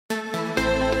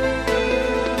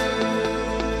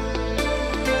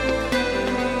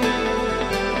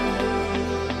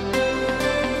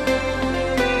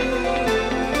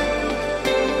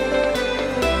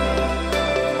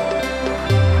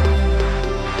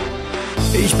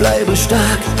Ich bleibe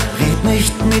stark, red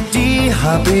nicht mit dir,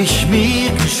 hab ich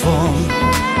mir geschworen.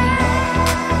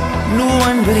 Nur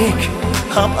ein Blick,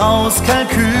 hab aus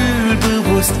Kalkül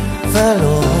bewusst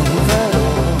verloren.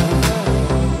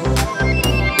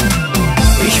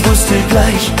 Ich wusste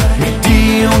gleich, mit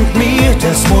dir und mir,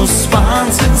 das muss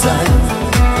Wahnsinn sein.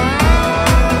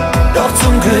 Doch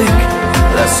zum Glück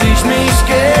lass ich mich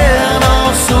gern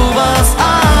auf sowas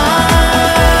ein.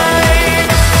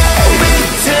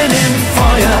 Mitten im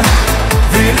Feuer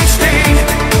will ich stehen,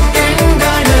 in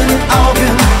deinen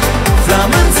Augen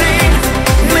Flammen sehen.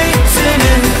 Mitten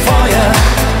im Feuer,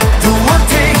 du und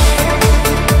ich,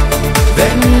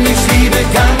 wenn ich liebe,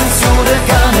 ganz oder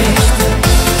gar nicht.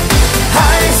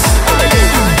 Heiß,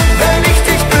 wenn ich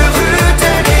dich berühre,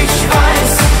 denn ich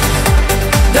weiß,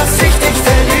 dass ich dich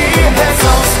verliere, Herz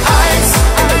aus Eis.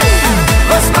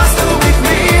 Was machst du mit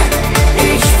mir?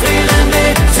 Ich friere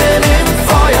mitten im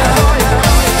Feuer.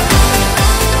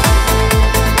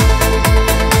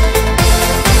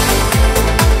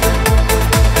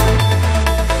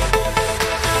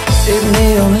 Im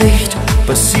Neonlicht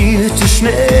passierte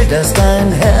schnell, dass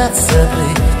dein Herz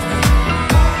zerbricht.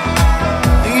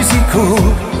 Risiko,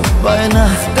 bei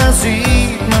Nacht, da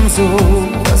sieht man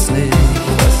sowas nicht.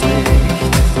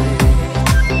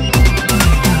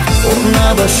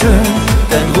 Aber schön,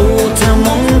 dein roter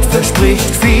Mund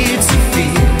verspricht viel zu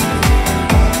viel.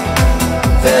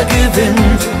 Wer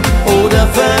gewinnt oder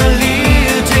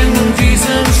verliert in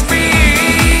diesem Spiel?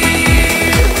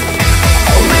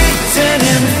 Mitten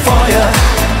im Feuer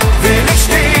will ich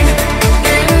stehen,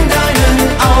 in deinen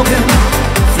Augen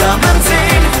Flammen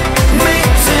sehen.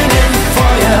 Mitten im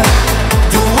Feuer,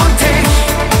 du und ich,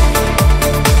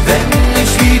 wenn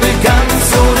ich liebe, ganz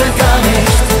oder gar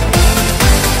nicht.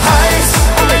 Heiß,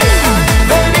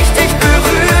 wenn ich dich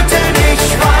berühre, denn ich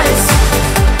weiß,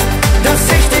 dass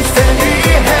ich dich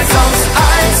verliere, Herz aus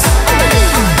Eis.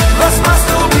 Was machst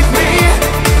du mit mir?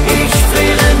 Ich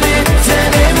friere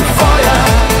mitten im Feuer.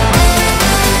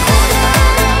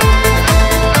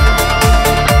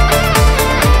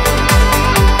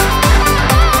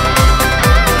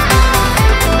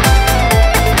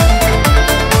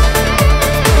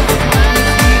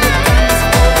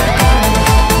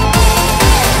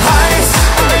 Heiß,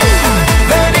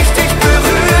 wenn ich dich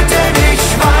berühre, denn ich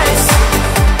weiß,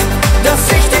 dass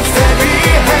ich dich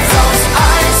verliere, Herz aus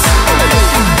Eis.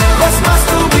 Was machst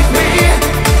du mit mir?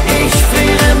 Ich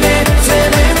friere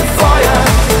mitten im Feuer.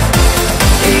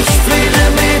 Ich friere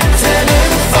mitten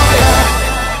im Feuer.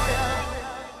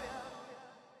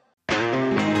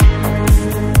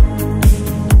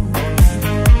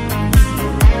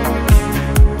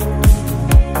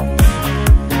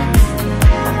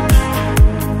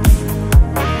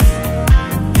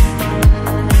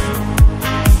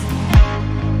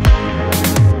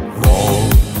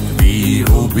 Rot wie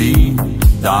Rubin,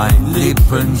 dein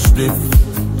Lippenstift.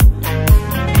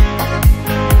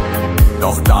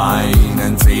 Doch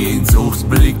deinen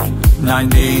Sehnsuchtsblick, nein,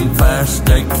 den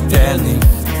versteckt er nicht.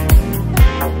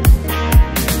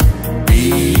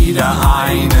 Wieder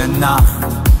eine Nacht,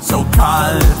 so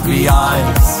kalt wie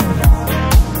Eis.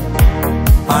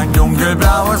 Ein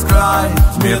dunkelblaues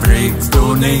Kleid, mir trägst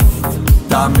du nicht,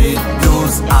 damit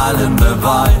du's allen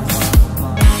beweist.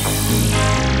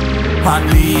 An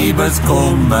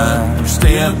Liebeskummer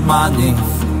stirbt man nicht,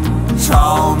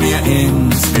 schau mir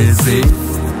ins Gesicht.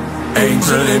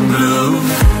 Angel in Blue,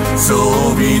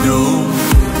 so wie du,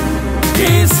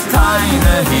 ist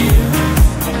keine hier.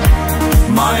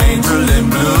 My Angel in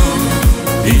Blue,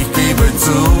 ich gebe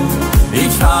zu,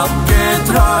 ich hab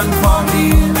geträumt von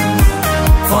dir,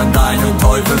 von deinem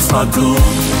Teufelsvertuch,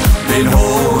 den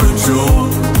hohen Schuh.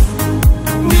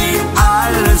 Nie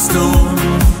alles tun,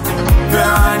 für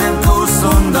einen Kuss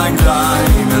und ein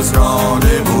kleines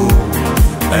Rendezvous.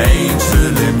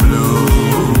 Angel in Blue.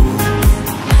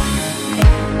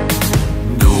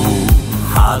 Du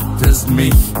hattest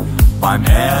mich beim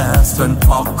ersten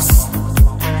Fox.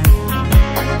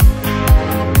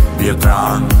 Wir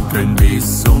tranken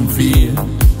bis um 4,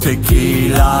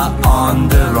 Tequila on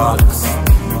the rocks.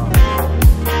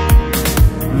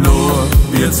 Nur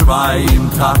wir zwei im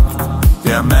Takt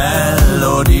der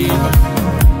Melodie.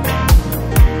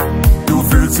 Du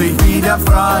fühlst dich wieder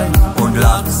frei und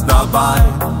lachst dabei,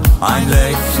 ein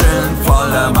Lächeln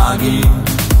voller Magie.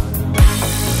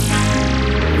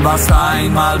 Was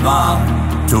einmal war,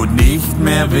 tut nicht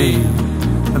mehr weh,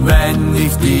 wenn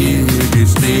ich dir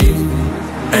gesteh.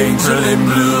 Angel in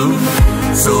Blue,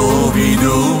 so wie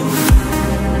du,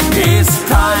 ist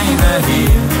keine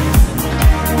hier.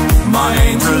 My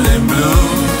Angel in Blue,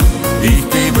 ich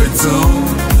gebe zu,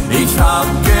 ich hab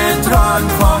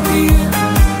geträumt von dir,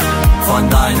 von von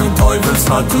deinem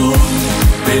Teufelsvertrug,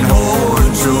 den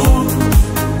hohen Schuh,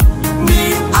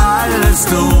 nie alles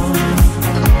tun,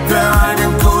 für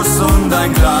einen Kuss und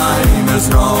ein kleines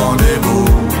Rendezvous,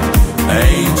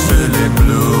 Angel in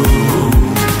Blue.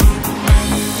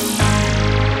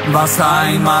 Was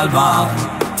einmal war,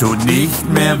 tut nicht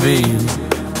mehr weh,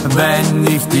 wenn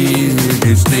ich dir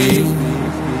gesteh,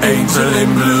 Angel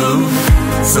in Blue,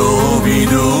 so wie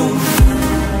du,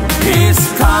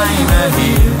 ist keiner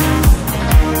hier.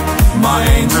 My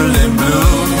Angel in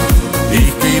Blue,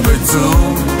 ich gebe zu,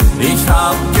 ich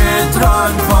hab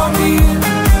geträumt von dir,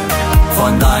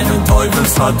 von deinem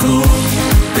Teufelsvertrug,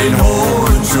 den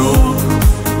hohen Schuh,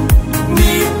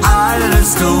 nie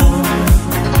alles tun,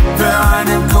 für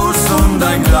einen Kuss und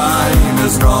ein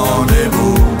kleines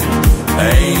Rendezvous,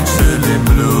 Angel in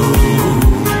Blue,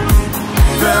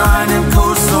 für einen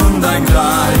Kuss und ein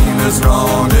kleines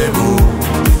Rendezvous,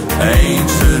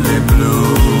 Angel in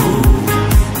Blue.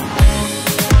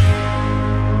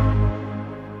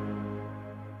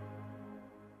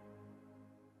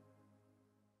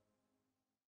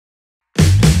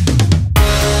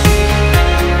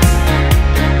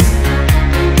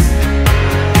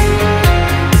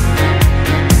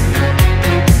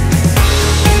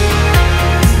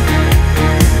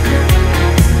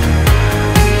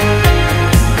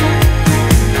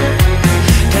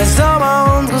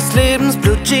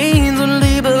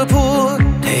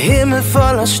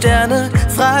 Sterne,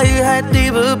 Freiheit,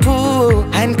 Liebe pur.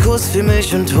 Ein Kuss für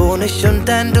mich und Honig und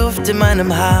ein Duft in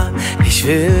meinem Haar. Ich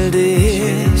will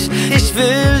dich, ich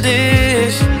will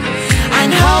dich.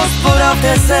 Ein Hausboot auf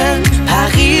der Seine,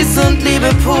 Paris und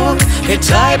Liebe pur. Wir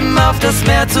treiben auf das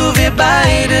Meer zu, wir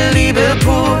beide Liebe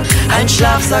pur. Ein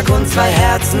Schlafsack und zwei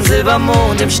Herzen,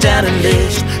 Silbermond im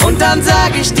Sternenlicht. Und dann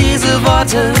sag ich diese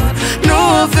Worte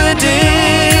nur für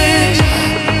dich.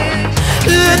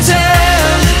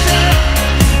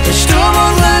 Der Sturm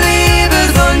unserer Liebe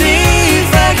soll nie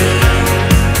vergehen.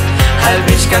 Halt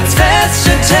mich ganz fest,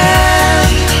 je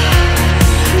t'aime.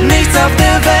 Nichts auf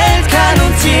der Welt kann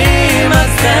uns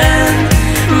jemals trennen.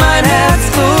 Mein Herz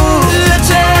ruft, je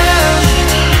t'aime.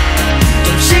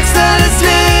 Dem Schicksal des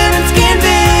Lebens gehen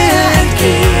wir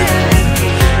entgegen.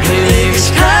 In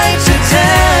Ewigkeit, je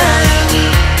t'aime.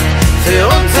 Für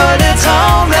uns soll der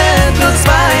Traum endlos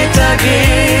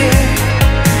weitergehen.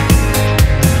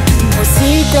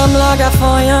 Musik am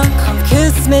Lagerfeuer, komm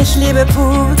küss mich, Liebe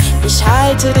pur. Ich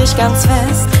halte dich ganz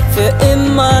fest, für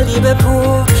immer, Liebe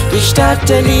pur. Die Stadt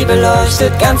der Liebe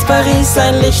leuchtet, ganz Paris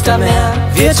ein Licht am Meer.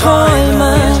 Wir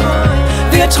träumen,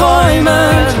 wir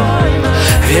träumen.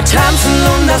 Wir tanzen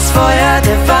um das Feuer,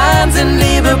 der Wahnsinn,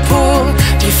 Liebe pur.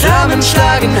 Die Flammen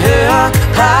schlagen höher,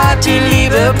 Party,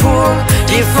 Liebe pur.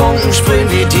 Die Funken sprühen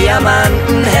wie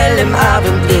Diamanten hell im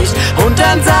Abendlicht. Und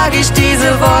dann sag ich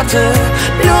diese Worte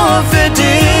nur für dich.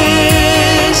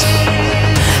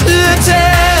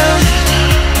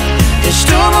 Der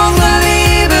Sturm unserer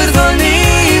Liebe soll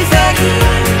nie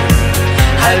vergehen.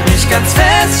 Halt mich ganz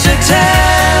fest, je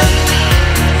t'aime.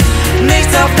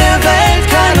 Nichts auf der Welt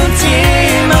kann uns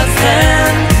jemals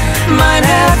trennen. Mein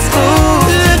Herz ruft,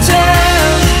 je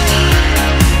t'aime.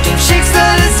 Dem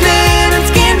Schicksal des Lebens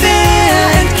gehen wir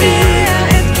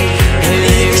entgegen. In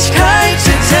Ewigkeit,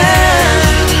 je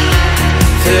t'aime.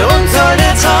 Für uns soll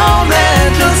der Traum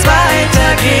endlos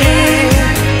weitergehen.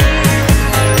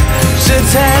 Je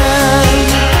t'aime,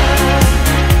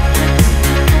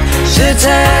 je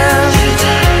t'aime,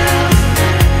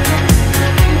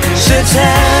 je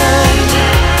t'aime,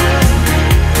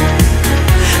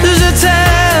 je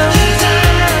t'aime.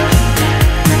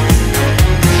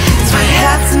 Zwei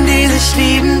Herzen, die sich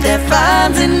lieben, der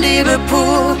Wahnsinn, Liebe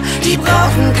pur. Die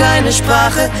brauchen keine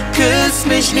Sprache, küss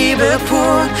mich, Liebe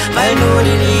pur. Weil nur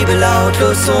die Liebe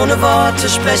lautlos ohne Worte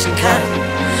sprechen kann.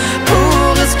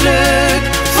 Pures Glück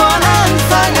von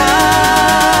Anfang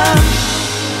an.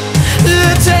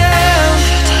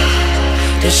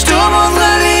 Der Sturm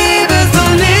unserer Liebe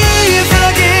soll nie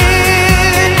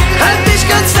vergehen. Halt mich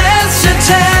ganz fest, je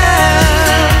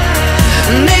t'aime.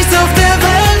 Nichts auf der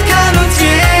Welt kann uns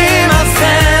jemals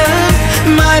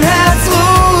trennen. Mein Herz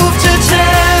ruft, je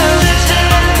t'aime.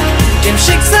 Dem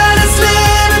Schicksal des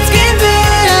Lebens gehen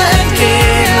wir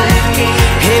entgegen.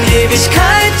 In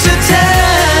Ewigkeit, je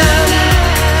t'aime.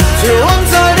 Für uns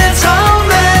soll der Traum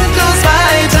endlos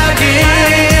weitergehen.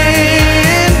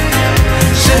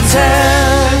 Je t'aime.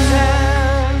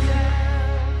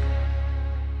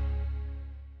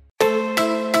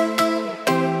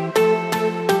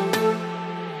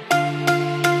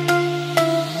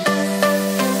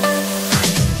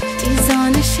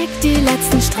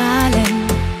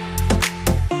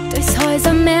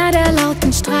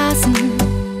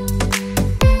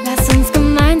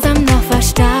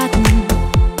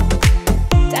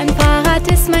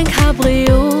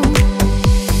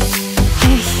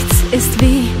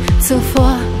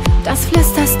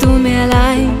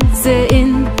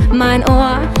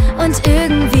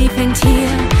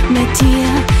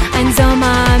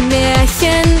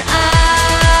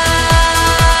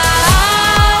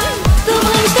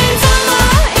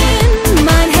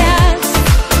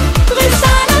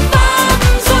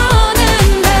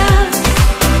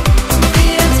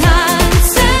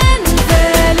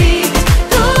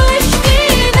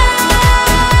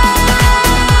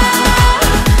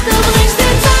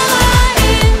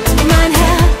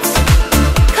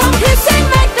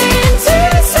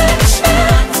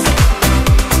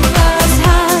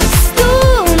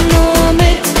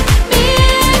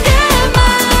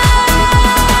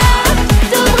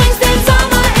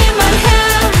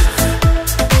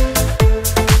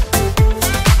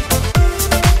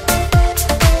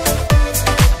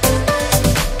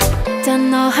 dann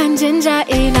noch ein Ginger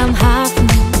Ale am Hafen.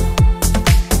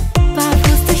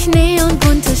 Barfuß durch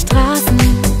neonbunte Straßen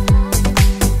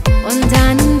und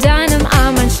dann in deinem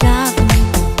Arm einschlafen.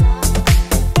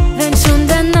 Wenn schon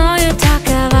der neue Tag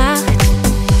erwacht,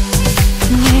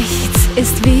 nichts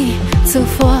ist wie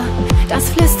zuvor. Das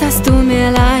flüsterst du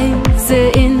mir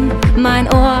leise in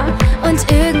mein Ohr. Und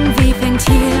irgendwie fängt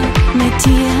hier mit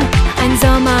dir ein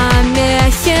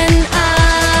Sommermärchen an.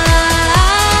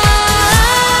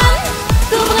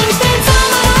 Du bringst den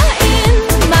Sommer in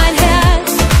mein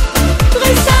Herz,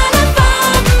 brichst alle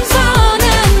Farben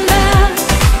sonnenwärts.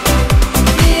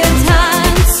 Wir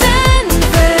tanzen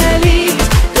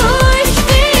verliebt durch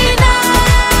die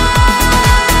Nacht.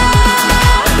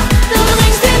 Du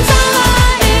bringst den Sommer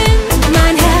in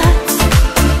mein Herz,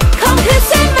 komm, küss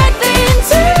hinweg den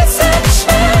süßen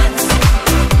Schmerz.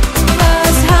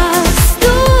 Was hast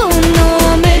du nur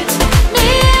mit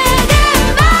mir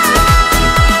gemacht?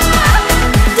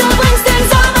 Du bringst den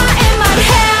Sommer in mein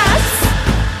Herz.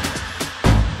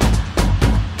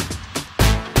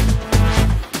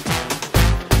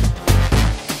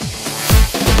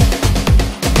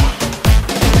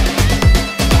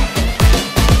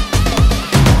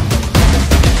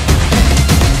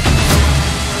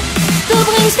 Du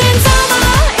bringst den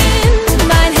Sommer in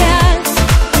mein Herz,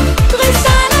 brichst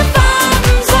alle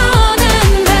Farben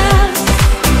sonnenwärts.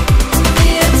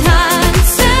 Wir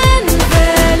tanzen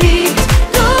verliebt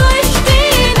durch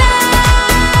die Nacht.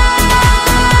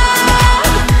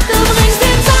 Du bringst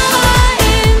den Sommer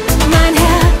in mein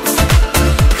Herz,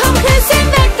 komm, küss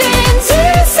hinweg den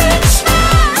süßen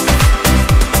Schmerz.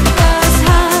 Was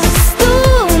hast du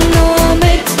nur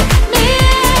mit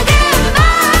mir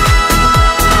gemacht?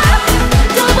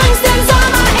 Du bringst den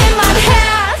Sommer in mein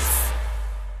Herz.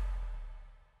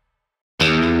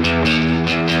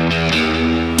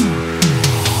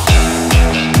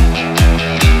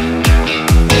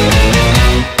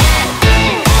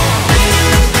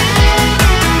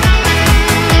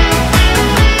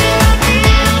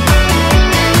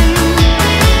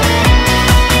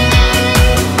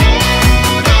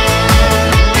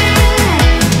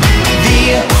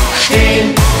 Wir stehen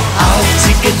auf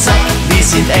Zicke-Zack, wir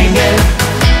sind Engel.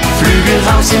 Flügel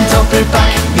raus im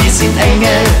Doppelpack, wir sind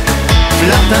Engel.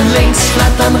 Flattern links,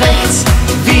 flattern rechts,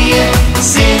 wir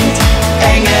sind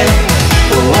Engel.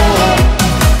 Oh, oh, oh.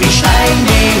 Wir steigen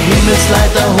die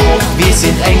Himmelsleiter hoch, wir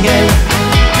sind Engel.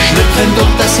 Schlüpfen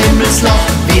durch das Himmelsloch,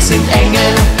 wir sind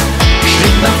Engel.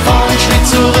 Schritt nach vorn, Schritt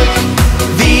zurück,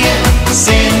 wir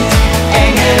sind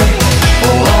Engel. Oh,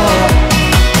 oh, oh.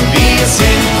 Wir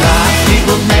sind brav, lieb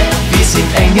und nett, wir sind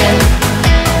Engel.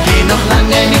 Gehen noch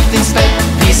lange nicht ins Bett,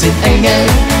 wir sind Engel.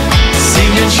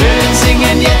 Singen schön,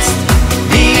 singen jetzt,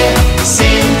 wir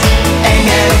sind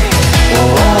Engel. Oh,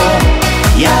 oh, oh.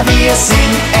 Ja, wir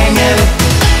sind Engel.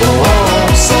 Oh, oh,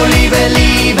 oh. So liebe,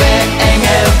 liebe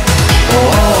Engel. Oh,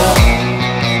 oh.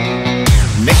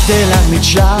 Nächtelang mit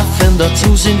Schlafen,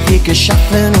 dazu sind wir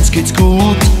geschaffen, uns geht's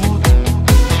gut.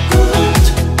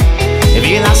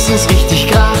 Wir lassen's richtig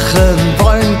krachen,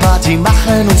 wollen Party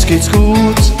machen, uns geht's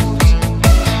gut.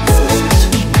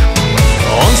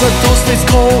 Unser Durst ist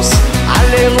groß,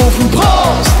 alle rufen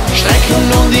Prost, strecken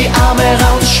nun die Arme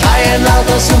raus, schreien laut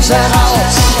aus uns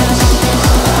heraus.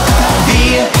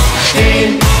 Wir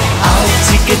stehen auf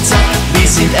Zicke-Zack, wir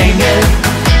sind Engel.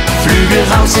 Flügel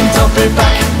raus im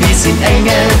Doppelpack, wir sind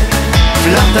Engel.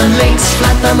 Flattern links,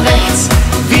 flattern rechts,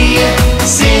 wir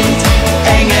sind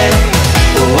Engel.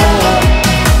 Oh, oh, oh.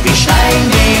 Wir steigen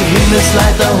die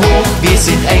Himmelsleiter hoch, wir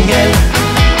sind Engel.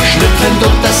 Schlüpfen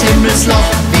durch das Himmelsloch,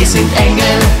 wir sind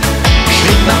Engel.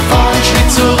 Schritt nach vorn, Schritt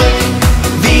zurück,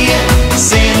 wir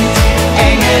sind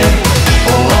Engel.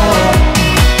 Oh, oh, oh.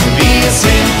 Wir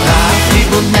sind brav,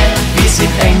 lieb und nett, wir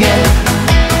sind Engel.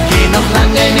 Gehen noch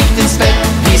lange nicht ins Bett,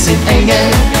 wir sind Engel.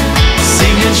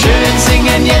 Singen schön,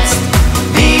 singen jetzt,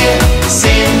 wir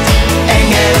sind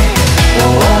Engel. Oh,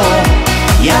 oh, oh.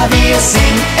 Ja, wir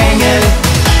sind Engel.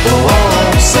 Oh,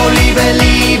 oh, so liebe,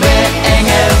 liebe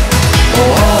Engel.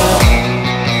 Oh, oh.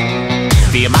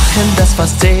 Wir machen das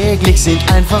fast täglich, sind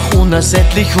einfach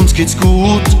unersättlich, uns geht's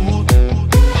gut.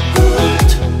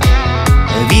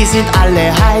 Wir sind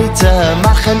alle heiter,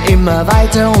 machen immer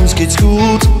weiter, uns geht's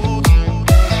gut.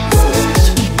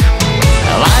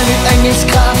 Weil mit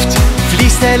Engelskraft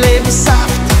fließt der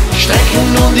Lebenssaft,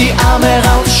 strecken nun die Arme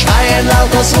raus, schreien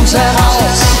laut aus uns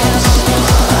heraus.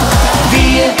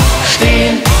 Wir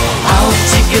stehen auf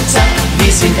Zicke-Zack,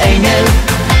 wir sind Engel.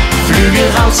 Flügel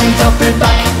raus im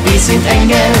Doppelpack, wir sind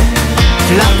Engel.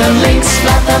 Flattern links,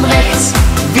 flattern rechts,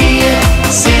 wir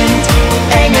sind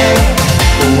Engel.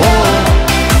 Oh, oh.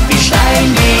 Wir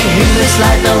steigen die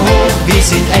Himmelsleiter hoch, wir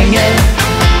sind Engel.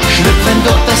 Schlüpfen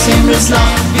das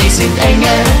Himmelsloch, wir sind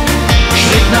Engel.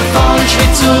 Schritt nach vorn,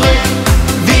 Schritt zurück,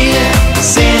 wir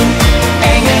sind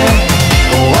Engel.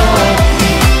 Oh, oh.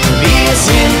 Wir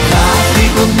sind brav,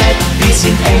 lieb und nett, wir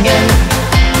sind Engel.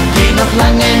 Gehen noch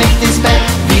lange nicht ins Bett,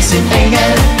 wir sind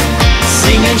Engel.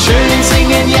 Singen schön,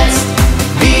 singen jetzt,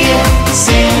 wir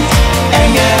sind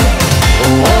Engel.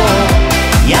 Oh, oh.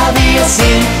 Ja, wir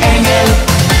sind Engel.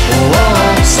 Oh,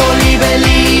 oh. So liebe,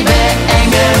 liebe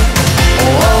Engel. Oh,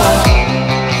 oh.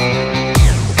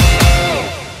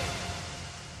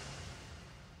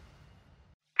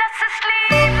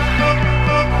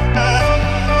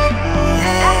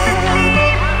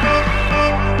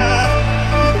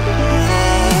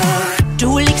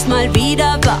 Du liegst mal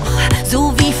wieder wach,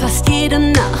 so wie fast jede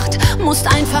Nacht. Musst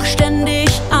einfach ständig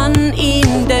an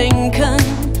ihn denken.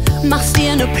 Machst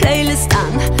dir ne Playlist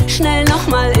an, schnell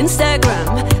nochmal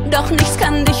Instagram. Doch nichts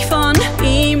kann dich von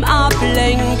ihm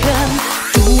ablenken.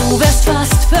 Du wärst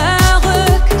fast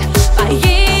verrückt bei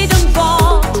jedem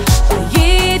Wort, bei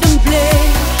jedem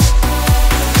Blick.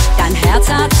 Dein Herz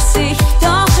hat sich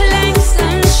doch längst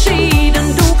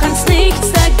entschieden. Du kannst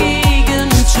nichts dagegen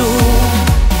tun.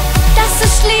 Das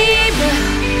ist Liebe,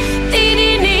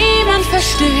 die niemand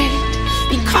versteht.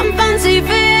 Die kommt, wann sie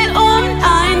will und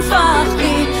einfach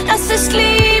geht. Das ist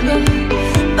Liebe,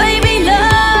 Baby,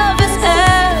 love is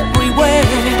everywhere.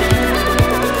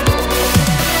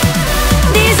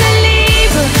 Diese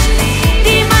Liebe,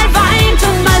 die mal weint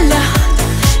und mal lacht,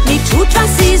 nie tut,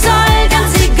 was sie soll,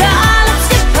 ganz egal, ob's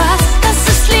dir passt. Das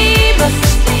ist Liebe,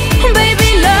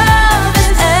 Baby, love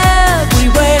is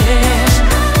everywhere.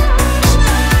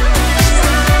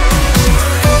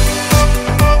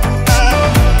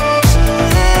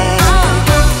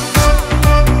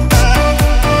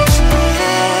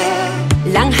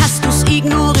 Lang hast du's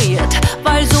ignoriert,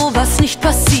 weil sowas nicht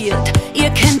passiert. Ihr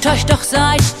kennt euch doch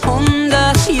seit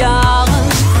 100 Jahren.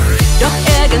 Doch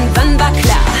irgendwann war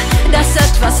klar, dass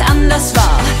etwas anders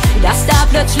war, dass da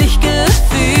plötzlich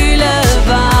Gefühle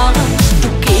waren. Du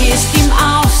gehst ihm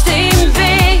aus dem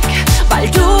Weg, weil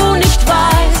du nicht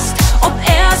weißt, ob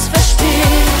er's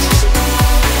versteht.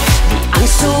 Die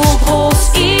Angst so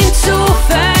groß, ihn zu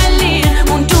verlieren,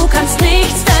 und du kannst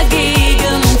nichts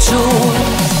dagegen tun.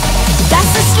 Das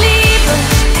ist Liebe,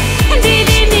 die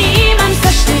niemand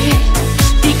versteht.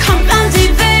 Die kommt, wann sie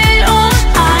will und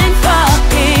einfach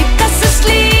geht. Das ist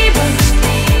Liebe,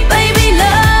 Baby,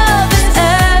 love is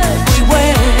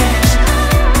everywhere.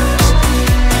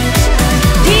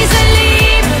 Diese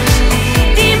Liebe,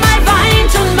 die mal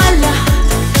weint und mal lacht,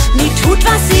 nie tut,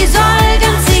 was sie soll,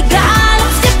 ganz egal,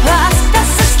 ob's dir passt. Das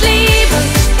ist Liebe,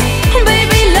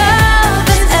 Baby, love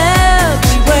is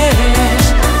everywhere.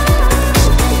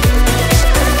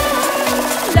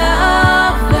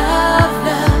 Love, love,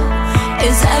 love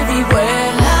is everywhere.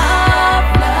 Love,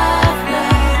 love,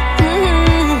 love.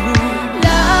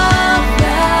 Love,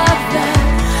 love, love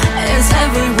is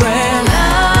everywhere.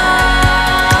 Love.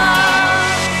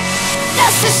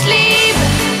 Das ist Liebe,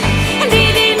 die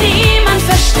niemand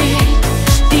versteht.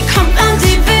 Die kommt, wann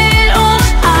sie will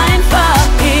und einfach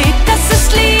geht. Das ist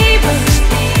Liebe,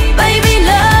 Baby,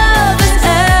 love is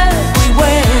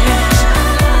everywhere.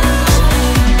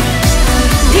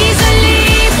 Diese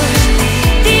Liebe,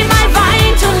 die mal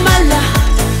weint und mal lacht,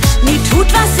 nie tut,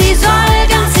 was sie soll,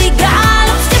 ganz egal,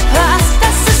 ob's dir passt.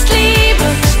 Das ist Liebe,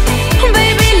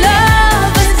 Baby,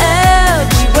 love is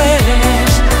everywhere.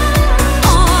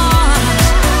 Oh,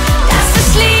 das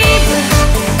ist Liebe.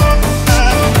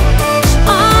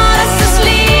 Oh, das ist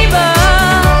Liebe.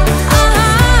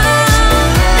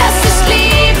 Das ist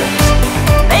Liebe,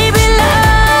 Baby,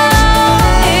 love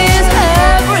is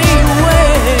everywhere.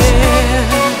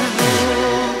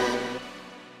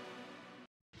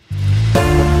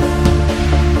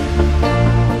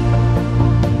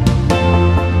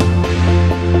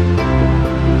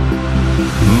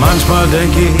 Manchmal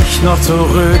denk ich noch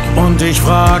zurück und ich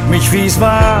frag mich, wie's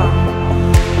war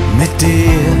mit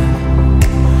dir.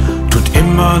 Tut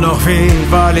immer noch weh,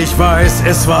 weil ich weiß,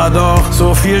 es war doch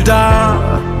so viel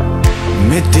da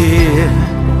mit dir.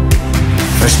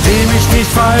 Versteh mich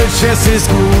nicht falsch, es ist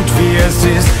gut, wie es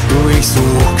ist. Du, ich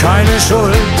such keine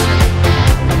Schuld.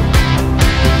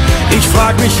 Ich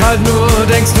frag mich halt nur,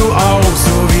 denkst du auch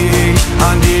so wie ich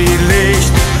an die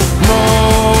Lichtmomente?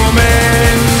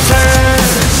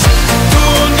 Du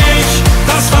und ich,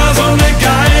 das war so eine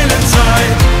geile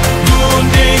Zeit. Du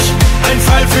und ich, ein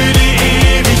Fall für die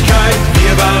Ewigkeit.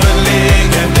 Wir waren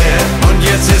legendär und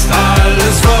jetzt ist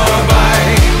alles vorbei.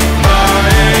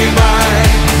 Bye, bye.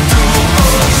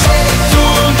 Du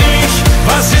und ich,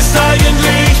 was ist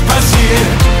eigentlich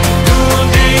passiert? Du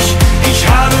und ich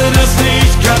habe das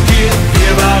nicht kapiert.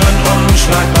 Wir waren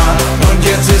unschlagbar und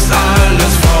jetzt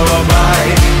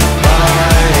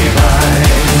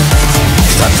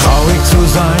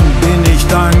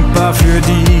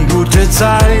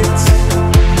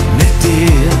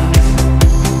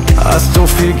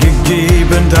viel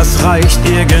gegeben, das reicht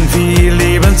irgendwie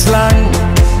lebenslang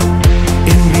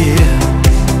in mir.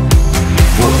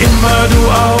 Wo immer du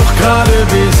auch gerade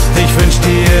bist, ich wünsch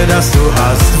dir, dass du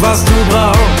hast, was du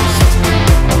brauchst.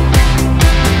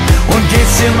 Und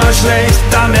geht's dir mal schlecht,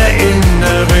 dann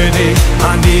erinnere dich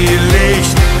an die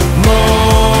Lichtmomente.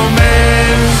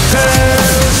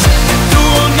 Du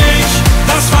und ich,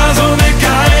 das war so eine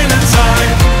geile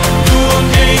Zeit. Du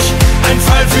und ich, ein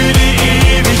Fall für die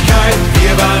Ewigkeit.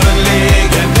 Wir waren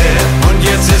legendär und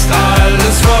jetzt ist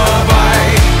alles vorbei.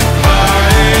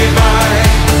 Bye, bye.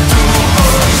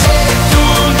 Du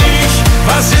und ich,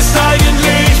 was ist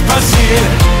eigentlich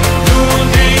passiert? Du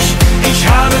und ich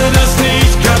habe das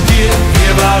nicht kapiert.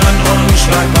 Wir waren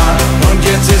unschlagbar und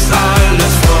jetzt ist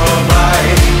alles vorbei.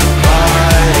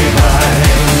 Bye, bye.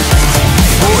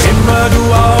 Wo immer du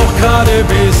auch gerade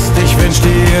bist, ich wünsch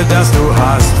dir, dass du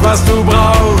hast, was du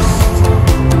brauchst.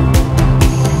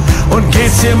 Und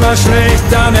geht's dir mal schlecht,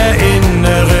 dann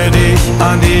erinnere dich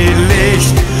an die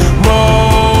Lichtmomente.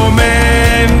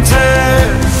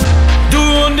 Du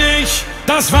und ich,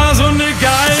 das war so eine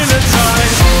geile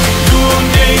Zeit. Du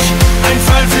und ich, ein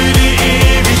Fall für die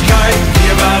Ewigkeit.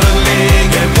 Wir waren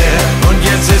legendär und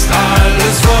jetzt ist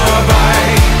alles vorbei.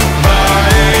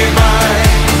 Bye, bye.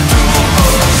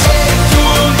 Du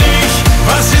und ich,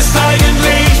 was ist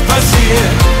eigentlich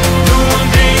passiert? Du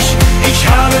und ich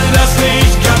habe das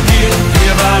nicht kapiert.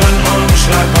 Wir waren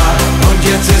unschlagbar und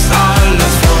jetzt ist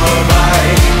alles vorbei.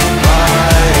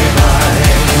 Bye, bye.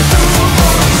 Du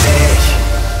und ich.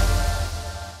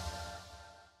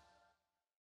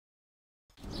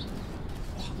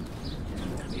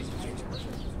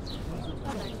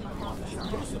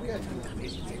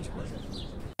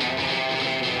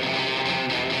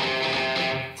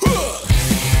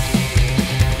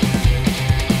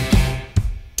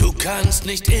 Du kannst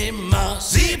nicht immer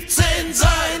 17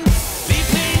 sein.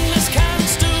 Liebling, das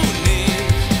kannst du nicht.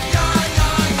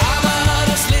 Aber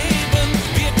das Leben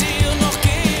wird dir noch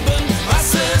geben,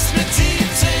 was es mit 17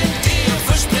 dir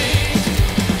verspricht.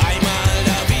 Einmal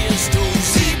da wirst du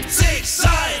 70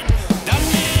 sein, dann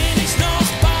bin ich noch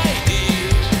bei dir.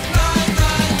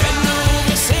 Denn du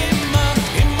bist immer,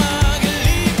 immer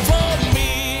geliebt von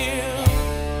mir.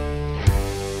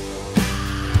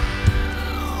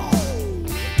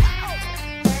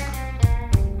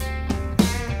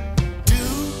 Du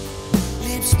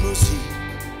liebst Musik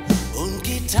und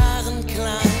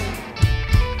Gitarrenklang.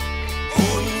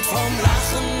 Und vom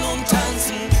Lachen und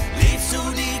Tanzen lebst du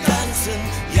die ganzen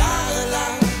Jahre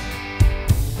lang.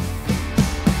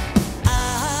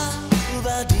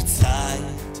 Aber die Zeit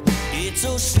geht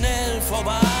so schnell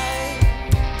vorbei.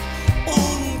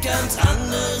 Und ganz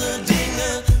andere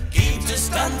Dinge gibt es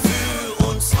dann für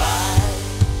uns zwei.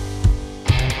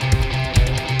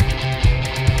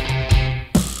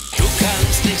 Du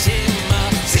kannst nicht immer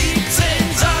 17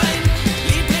 sein,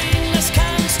 Liebling, das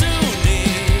kannst du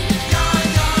nicht.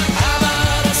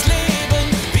 Aber das Leben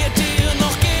wird dir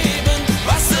noch geben,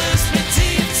 was es mit 17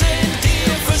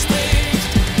 dir verspricht.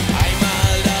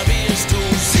 Einmal da wirst du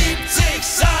 70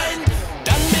 sein,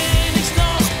 dann bin ich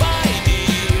noch bei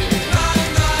dir.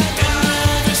 Denn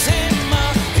du bist immer,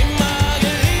 immer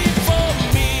geliebt von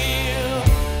mir.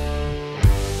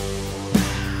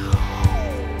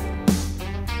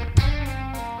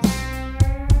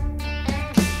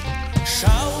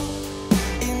 Schau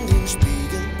in den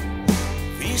Spiegel,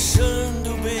 wie schön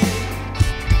du bist.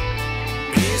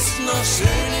 Bist noch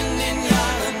schön in den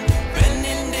Jahren, wenn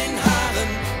in den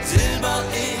Haaren Silber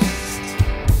ist.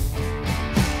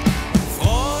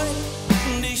 Freu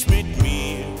dich mit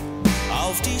mir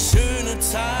auf die schöne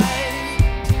Zeit,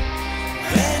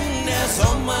 wenn der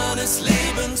Sommer des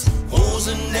Lebens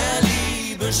Rosen der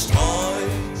Liebe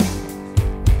streut.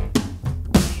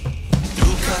 Du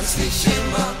kannst nicht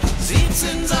immer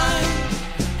 17 sein,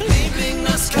 Liebling,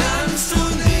 das kannst du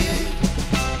nicht.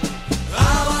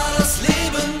 Aber das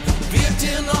Leben wird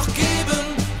dir noch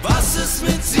geben, was es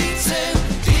mit 17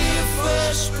 dir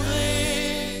verspricht.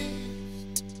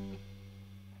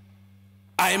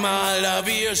 Einmal da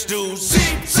wirst du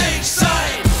 70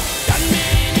 sein, dann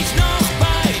bin ich noch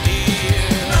bei dir.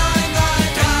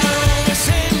 Denn du bist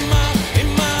immer,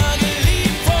 immer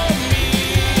geliebt von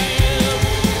mir.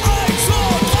 1, 2,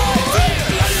 3,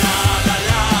 4. La la la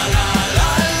la la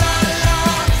la la la.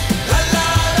 La la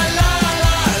la la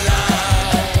la la.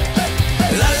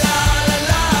 La la la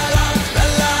la la. La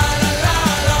la la la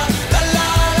la. La la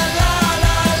la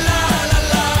la la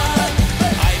la.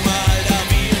 Einmal da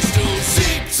wirst du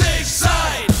 70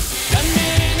 sein, dann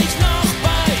bin ich noch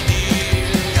bei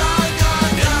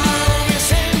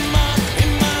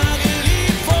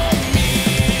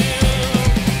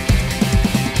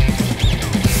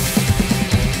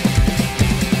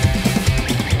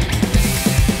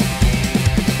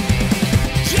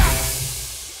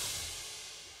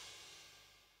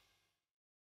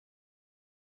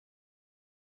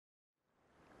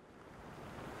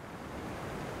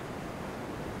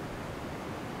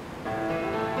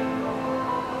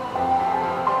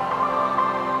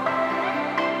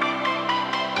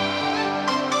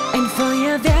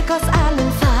Feuerwerk aus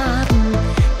allen Farben,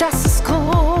 das ist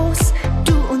groß,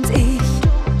 du und ich.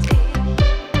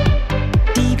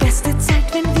 Die beste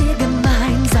Zeit, wenn wir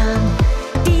gemeinsam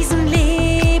diesem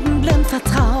Leben blind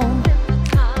vertrauen.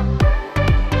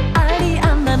 All die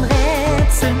anderen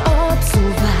rätseln, ob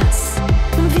sowas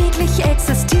wirklich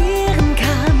existieren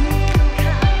kann.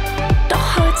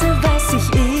 Doch heute weiß ich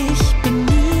bin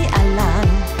nie allein.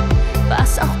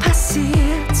 Was auch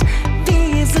passiert,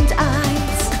 wir sind eins.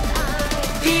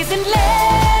 Wir sind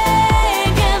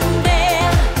legendär.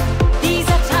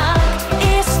 Dieser Tag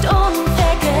ist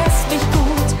unvergesslich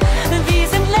gut. Wir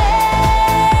sind legendär.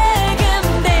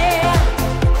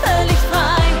 Völlig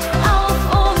frei auf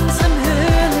unserem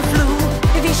Höhenflug.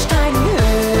 Wir steigen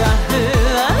höher,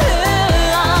 höher,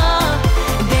 höher.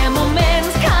 Der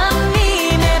Moment kann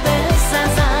nie mehr besser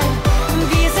sein.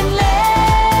 Wir sind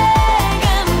legendär.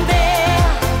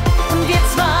 Wir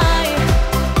zwei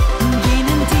gehen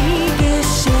in die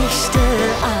Geschichte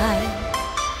ein.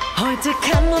 Heute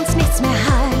kann uns nichts mehr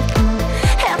halten.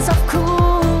 Herz auf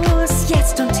Kurs,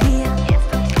 jetzt und hier.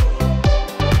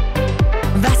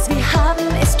 Was wir haben,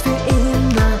 ist für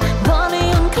immer.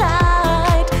 Bonnie und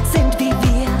Clyde sind wie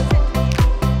wir.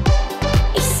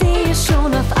 Ich sehe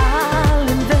schon auf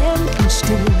allen Wänden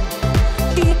still.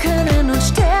 Wir können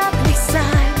unsterblich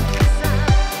sein.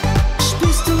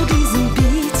 Spürst du diesen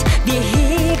Beat? Wir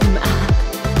heben ab.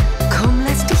 Komm,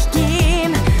 lass dich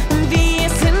gehen. Wir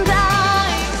sind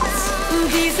eins.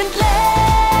 Wir sind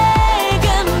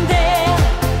legendär.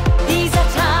 Dieser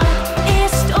Tag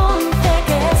ist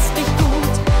unvergesslich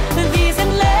gut. Wir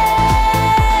sind legendär.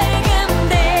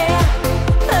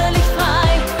 Völlig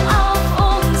frei auf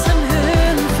unserem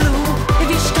Höhenflug.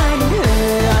 Wir steigen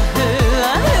höher,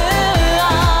 höher,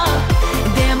 höher.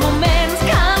 Der Moment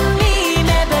kann nie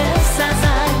mehr besser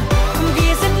sein.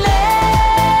 Wir sind legendär.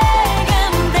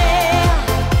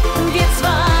 Wir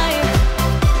zwei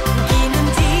gehen in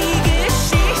die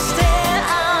Geschichte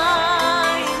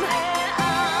ein.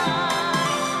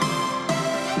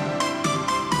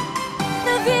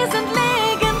 Wir sind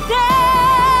legendär.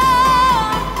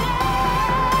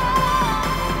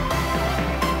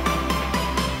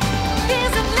 Wir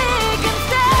sind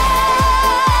legendär.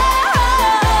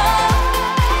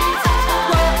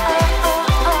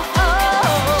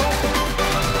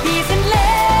 Wir sind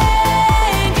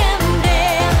legendär.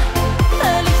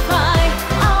 Völlig frei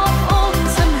auf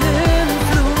unserem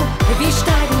Höhenflug. Wir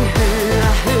steigen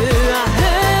höher, höher,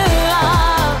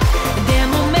 höher. Der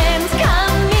Moment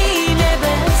kann nie mehr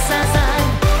besser sein.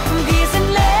 Wir sind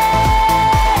legendär.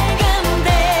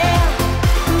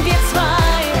 Wir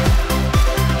zwei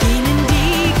gehen in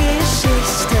die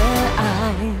Geschichte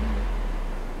ein.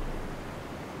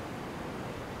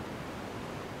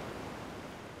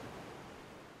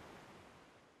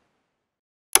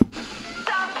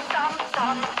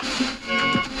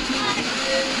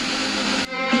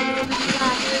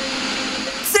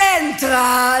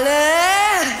 Zentrale.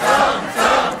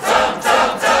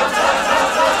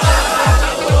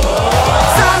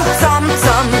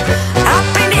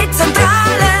 Ab in die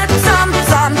Zentrale.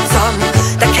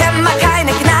 Da kennen wir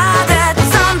keine Gnade.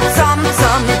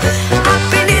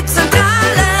 Ab in die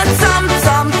Zentrale.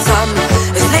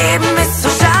 Das Leben ist so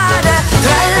schade.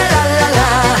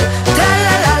 Tralalala,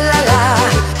 tralalala,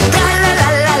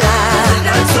 tralalala.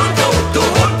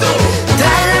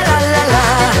 Tralalala,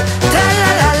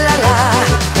 tralalala,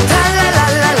 tralalala.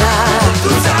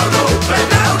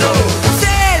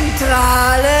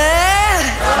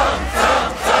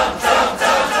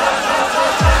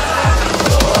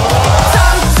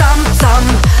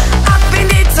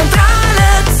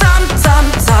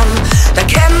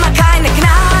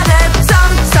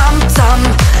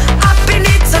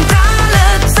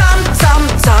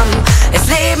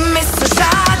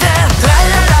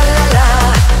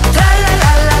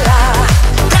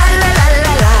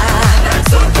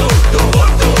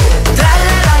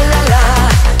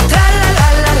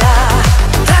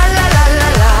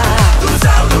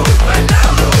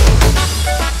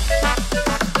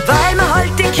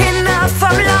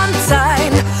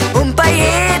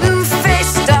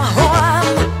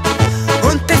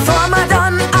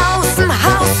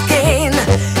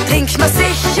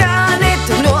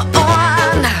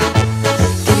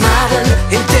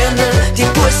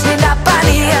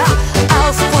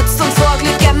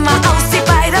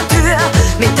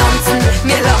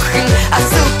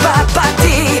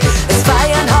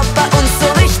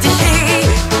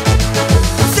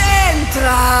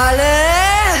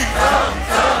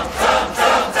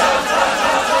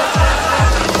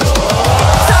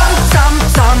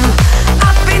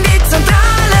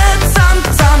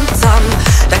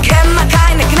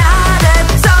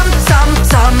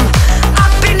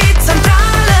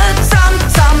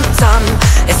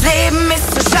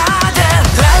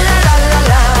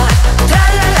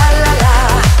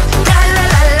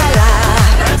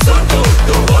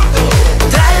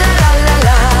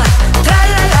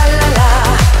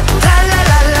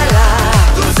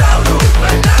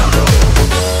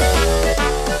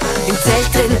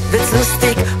 Zwischendrin wird's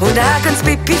lustig und auch ganz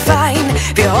pipi fein.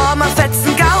 Wir haben einen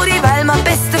fetzen Gaudi, weil wir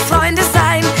beste Freunde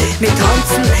sein. Wir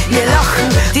tanzen, wir lachen,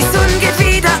 die Sonne geht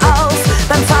wieder auf.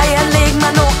 Beim Feiern legen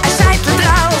wir noch ein Scheitel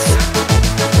drauf.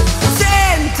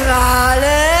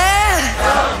 Zentrale.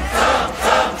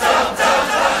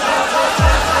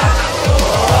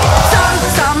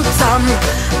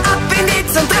 Ab in die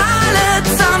Zentrale,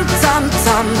 zam, zam,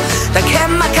 zam. Da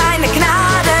kennen wir keine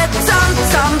Gnade, zam,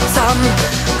 zam, zam.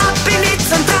 Ab in die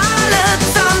Zentrale,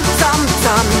 zam, zam,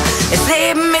 zam. Das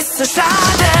Leben ist so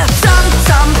schade, zam,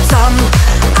 zam, zam.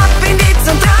 Ab in die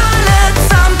Zentrale,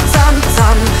 zam, zam,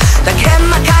 zam. Da kennen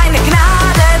wir keine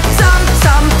Gnade, zam,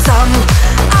 zam, zam.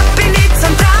 Ab in die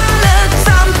Zentrale,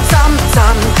 zam, zam,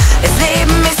 zam. Das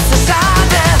Leben ist so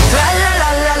schade,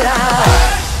 tralalala.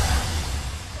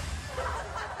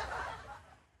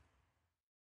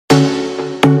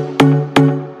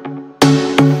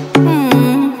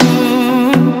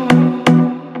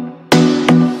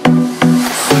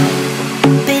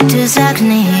 Sag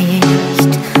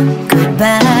nicht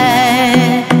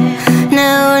goodbye.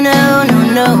 No, no, no,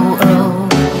 no. Oh.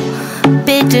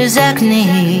 Bitte sag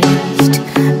nicht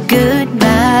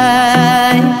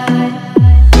goodbye.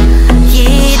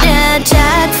 Jeder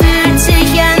Tag fühlt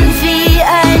sich an wie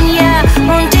ein Jahr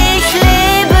und ich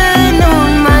lebe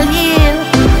nun mal hier.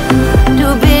 Du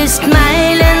bist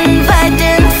meilenweit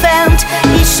entfernt.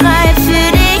 Ich schreib für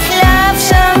dich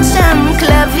Love-Songs am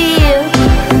Klavier.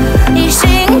 Ich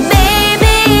sing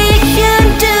Baby, ich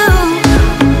und du.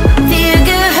 Wir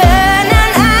gehören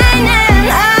an einen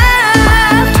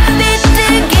Ort. Bitte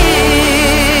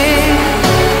geh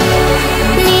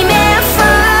nie mehr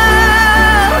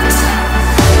fort.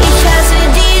 Ich hasse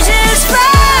dieses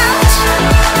Wort.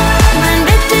 Mann,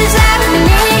 bitte sag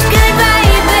nicht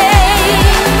goodbye, babe.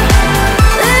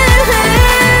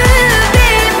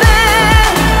 Baby,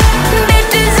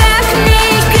 bitte sag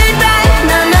nicht goodbye.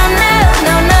 No, no, no,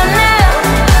 no, no, no.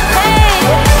 Hey.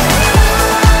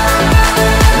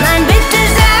 Nein, bitte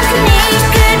sag nicht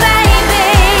goodbye,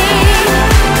 babe.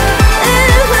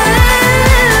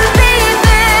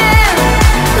 Baby,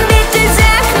 bitte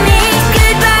sag nicht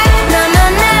goodbye. No, no,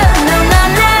 no, no, no,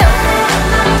 no.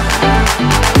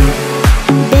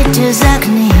 Bitte sag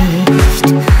nicht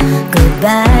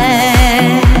goodbye.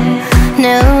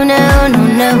 No, no, no,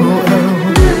 no.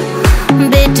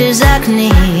 Bitte sag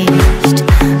nicht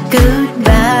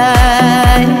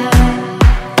goodbye.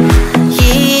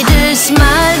 Jedes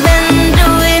Mal, wenn du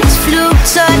ins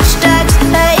Flugzeug steigst,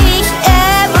 hör ich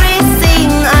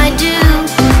everything I do.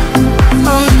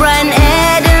 Und Bryan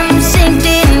Adams singt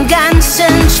den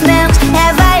ganzen Schmerz.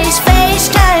 Er weiß,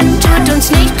 FaceTime tut uns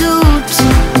nicht gut.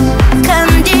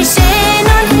 Kann dich sehen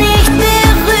und nicht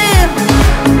berühren.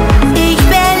 Ich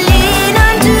Berlin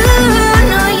und du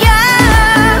New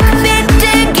York.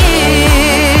 Bitte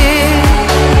geh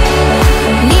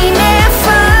nie mehr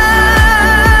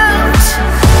fort.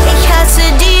 Ich hasse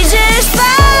dieses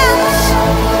Wort.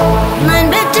 Nein,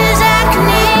 bitte sag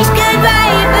nicht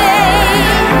goodbye, babe.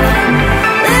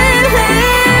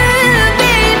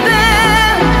 Baby,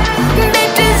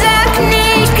 bitte sag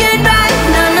nicht goodbye.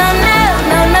 No, no, no,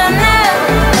 no, no, no.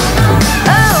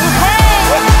 Oh, hey.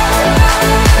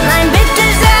 Nein, bitte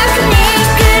sag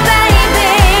nicht goodbye,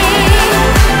 babe.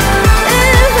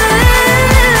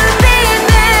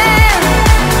 Baby,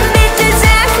 bitte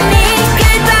sag nicht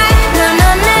goodbye. No, no,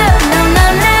 no, no, no,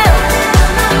 no.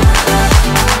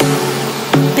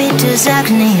 Bitte sag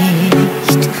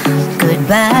nicht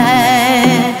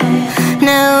goodbye.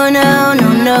 No, no, no,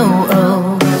 no.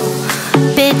 Oh.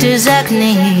 Bitte sag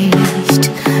nicht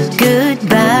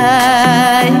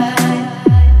goodbye.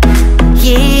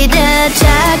 Jeder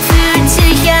Tag fühlt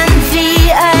sich an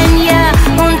wie ein Jahr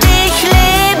und ich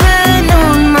lebe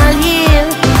nun mal hier.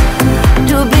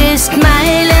 Du bist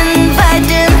meilenweit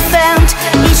entfernt.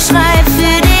 Ich schreib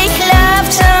für dich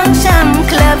Love-Songs am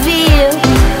Klavier.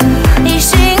 Ich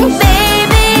sing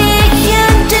Baby, ich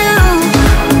und du.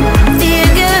 Wir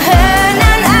gehören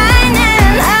an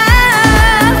einen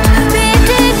Ort.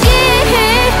 Bitte geh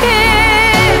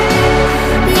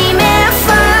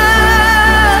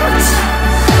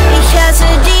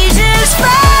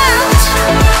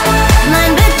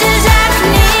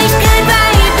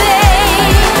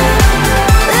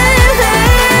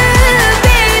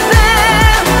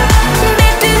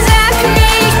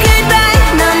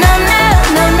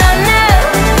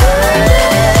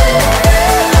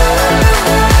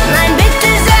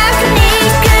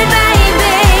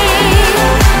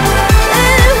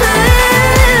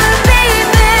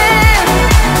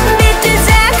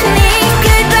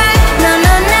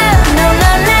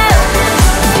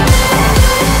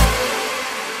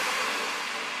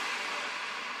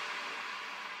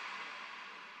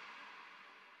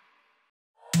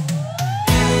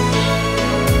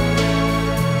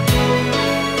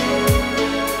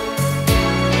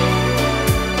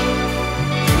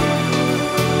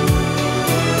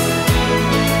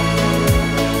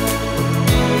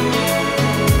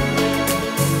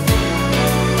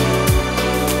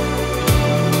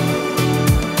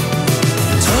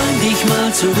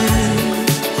zurück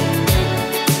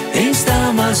ins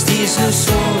damals, dieses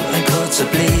so ein kurzer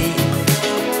Blick.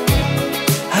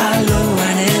 Hallo,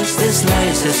 ein erstes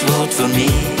leises Wort von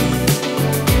mir,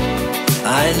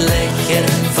 ein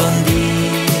Lächeln von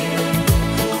dir.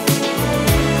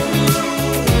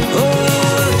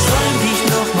 Oh, träum dich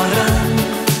noch mal ran,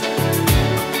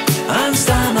 ans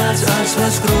damals, als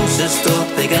was Großes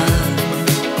dort begann.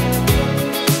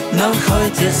 Noch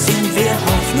heute sind wir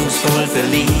hoffnungsvoll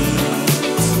verliebt,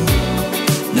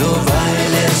 nur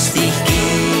weil es dich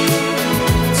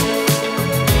gibt,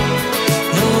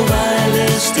 nur weil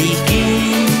es dich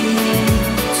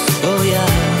gibt, oh ja.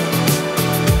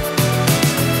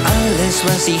 Alles,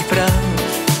 was ich brauch,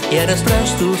 ja, das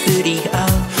brauchst du für dich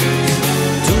auch.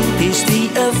 Du bist wie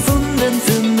erfunden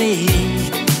für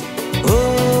mich,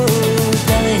 oh,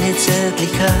 deine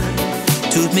Zärtlichkeit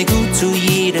tut mir gut zu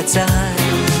jeder Zeit.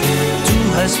 Du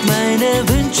hast meine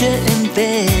Wünsche im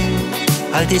Bett,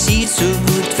 halte sie so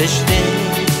gut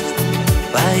versteckt,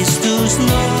 weißt du's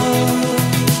noch?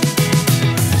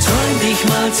 Träum dich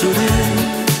mal zurück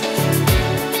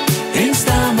ins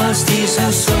damals,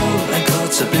 dieser so ein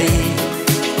kurzer Blick.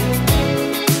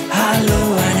 Hallo,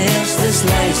 ein erstes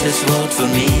leises Wort von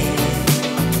mir,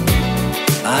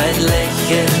 ein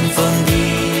Lächeln von dir.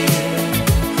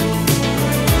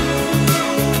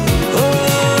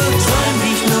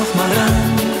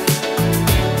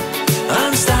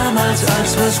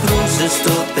 Als was Großes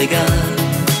dort begann.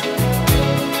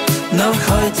 Noch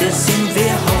heute sind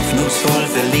wir hoffnungsvoll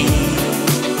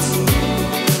verliebt,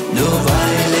 nur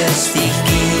weil es dich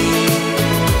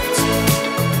gibt,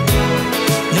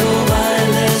 nur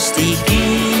weil es dich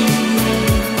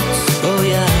gibt, oh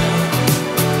ja.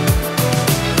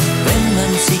 Wenn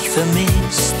man sich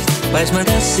vermisst, weiß man,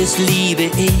 dass es Liebe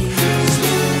ist,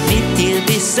 mit dir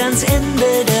bis ans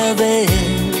Ende der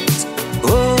Welt,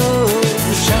 oh.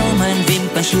 Schau, mein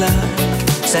Wimpernschlag,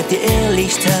 sag dir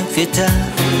ehrlich Tag für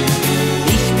Tag,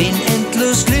 ich bin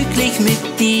endlos glücklich mit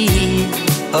dir,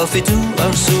 hoffe du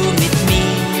auch so mit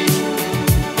mir,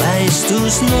 weißt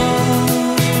du's noch?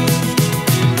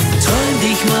 Träum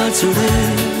dich mal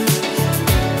zurück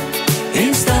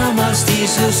ins damals,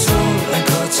 dieses so ein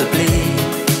kurzer Blick.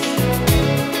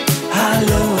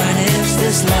 Hallo, ein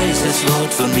erstes leises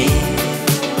Wort von mir,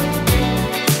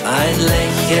 ein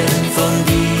Lächeln von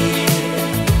dir.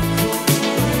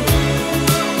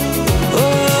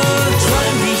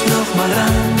 Mal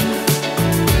ran,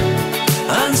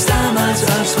 ans damals,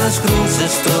 als was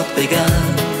Großes dort begann.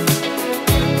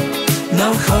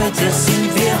 Noch heute sind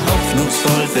wir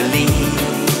hoffnungsvoll verliebt,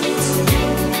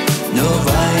 nur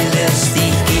weil es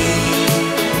dich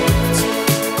gibt,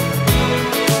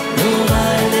 nur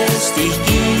weil es dich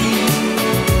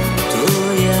gibt, oh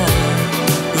ja,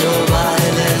 nur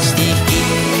weil es dich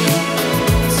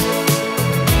gibt,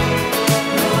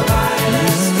 nur weil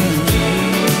es dich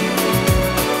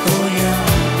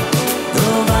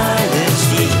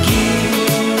gibt.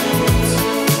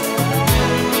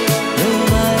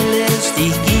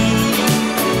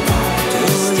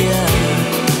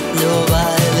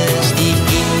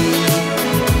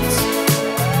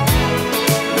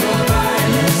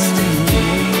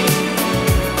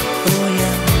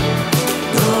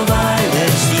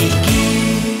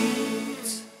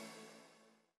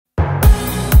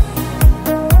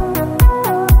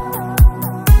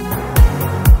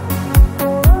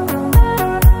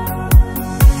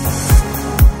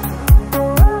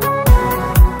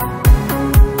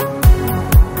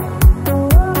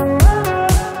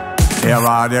 Er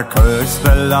war der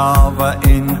größte Lover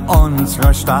in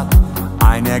unserer Stadt,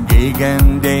 einer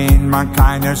gegen den man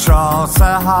keine Chance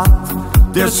hat.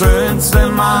 Der schönste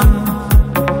Mann,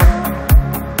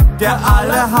 der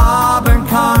alle haben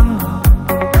kann.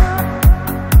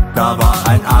 Da war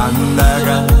ein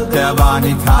anderer, der war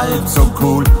nicht halb so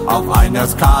cool. Auf einer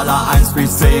Skala 1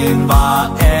 bis 10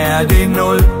 war er die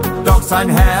 0. Doch sein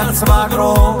Herz war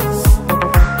groß,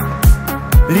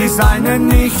 ließ einen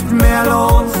nicht mehr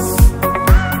los.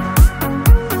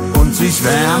 Und sie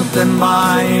schwärmten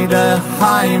beide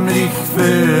heimlich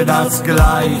für das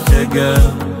gleiche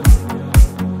Girl.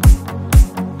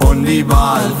 Und die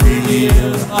Wahl fiel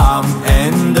ihr am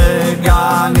Ende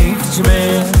gar nicht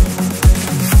schwer.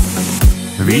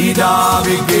 Wie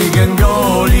David gegen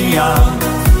Goliath,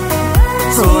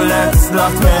 zuletzt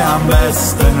lacht wer am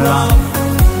besten lacht.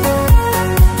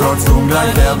 Trotz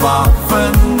ungleicher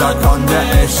Waffen, da konnte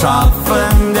er es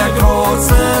schaffen, der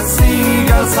große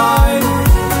Sieger sein.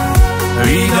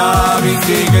 Wie David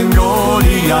gegen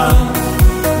Goliath,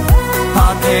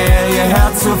 hat er ihr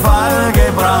Herz zu Fall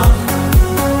gebracht.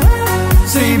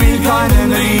 Sie will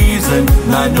keinen Riesen,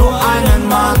 nein nur einen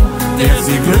Mann, der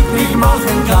sie glücklich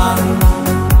machen kann.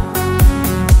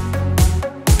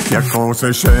 Der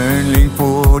große Schönling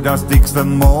fuhr das dickste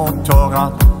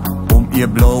Motorrad, um ihr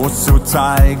bloß zu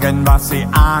zeigen, was sie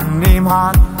an ihm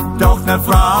hat. Doch ne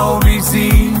Frau wie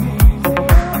sie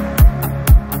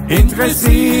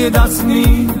interessiert das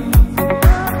nie.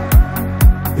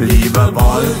 Lieber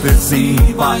wollte sie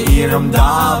bei ihrem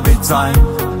David sein,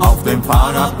 auf dem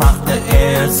Fahrrad brachte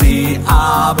er sie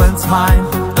abends heim.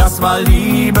 Das war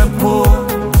Liebe pur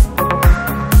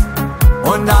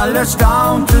und alle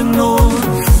staunten nur.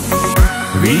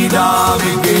 Wie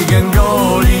David gegen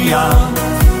Goliath,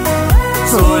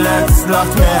 zuletzt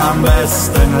lacht wer am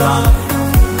besten lacht.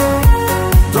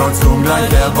 Trotz Ungleich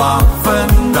der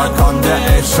Waffen, da konnte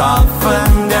es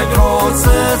schaffen, der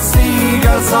große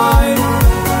Sieger sein.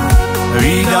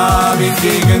 Wie David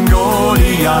gegen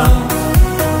Goliath,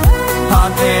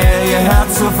 hat er ihr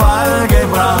Herz zu Fall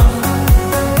gebracht.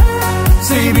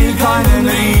 Sie will keinen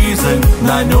Riesen,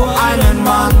 nein nur einen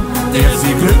Mann, der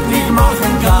sie glücklich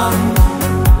machen kann.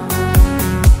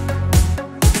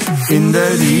 In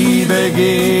der Liebe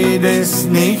geht es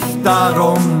nicht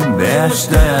darum, wer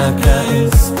stärker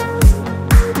ist,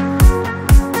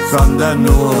 sondern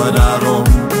nur darum,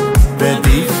 wer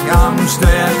dich am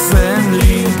stärksten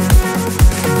liebt.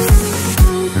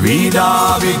 Wie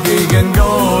David gegen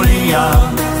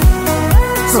Goliath,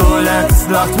 zuletzt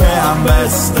lacht wer am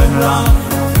besten lacht.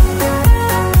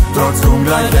 Trotz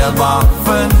Ungleich der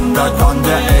Waffen, da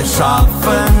konnte es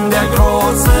schaffen, der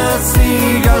große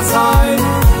Sieger sein.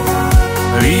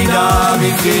 Wie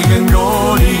David gegen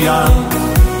Goliath,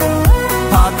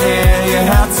 hat er ihr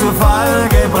Herz zu Fall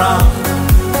gebracht.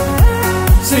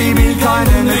 Sie will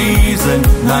keinen Riesen,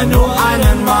 nein nur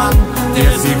einen Mann,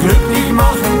 der sie glücklich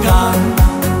machen kann.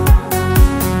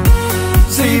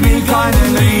 Sie will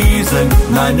keinen Riesen,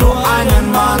 nein nur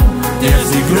einen Mann, der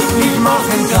sie glücklich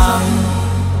machen kann.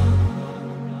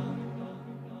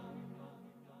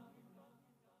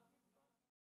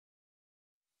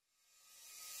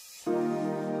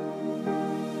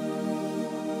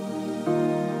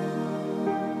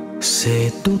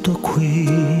 Seduto qui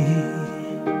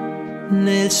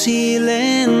nel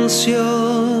silenzio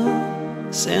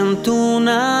sento un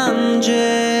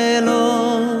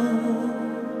angelo,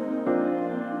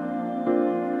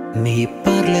 mi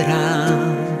parlerà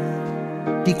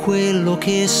di quello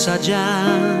che sa già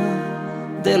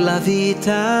della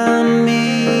vita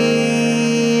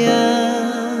mia,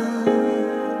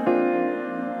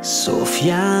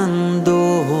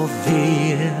 soffiando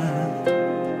via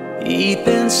i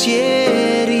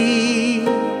pensieri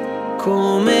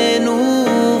come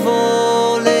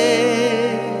nuvole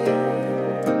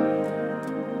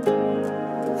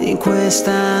in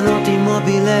questa notte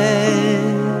immobile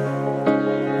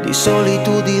di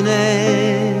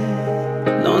solitudine.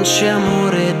 Non c'è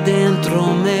amore dentro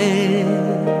me,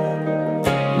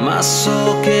 ma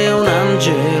so che un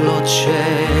angelo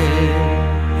c'è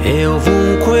e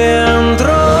ovunque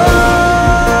andrò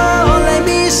lei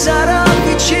mi sarà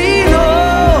vicino,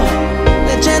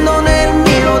 leggendo nel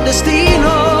mio destino,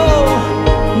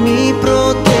 mi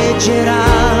proteggerà.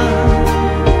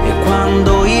 E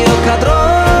quando io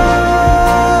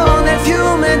cadrò nel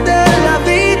fiume della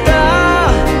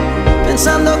vita,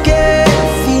 pensando che è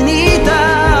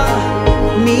finita,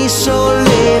 mi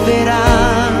solleverà,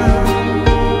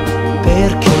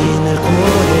 perché nel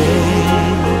cuore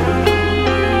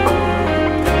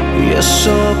io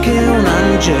so che un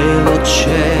angelo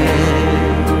c'è,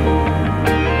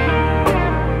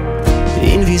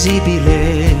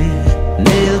 invisibile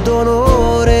nel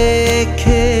dolore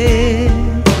che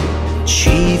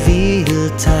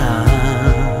civiltà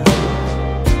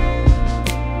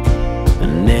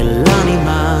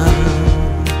nell'anima.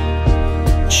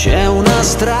 C'è una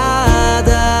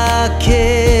strada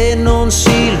che non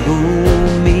si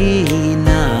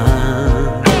illumina,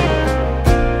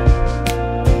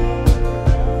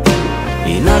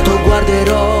 in alto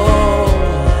guarderò,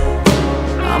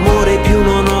 amore più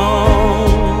non ho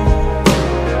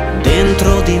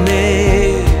dentro di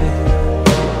me,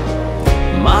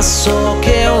 ma so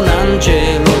che un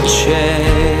angelo c'è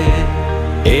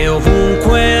e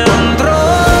ovunque andrò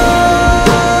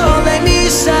lei mi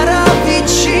sarà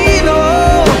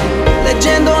vicino,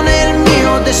 leggendo nel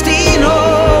mio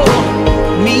destino,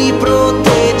 mi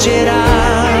proteggerà.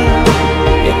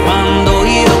 E quando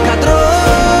io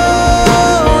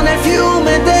cadrò nel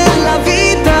fiume della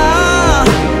vita,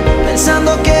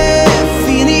 pensando che è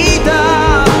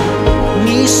finita,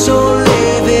 mi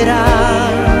solleverà,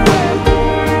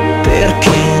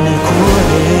 perché nel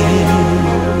cuore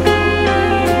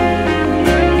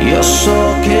io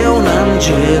so che un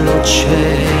angelo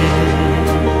c'è.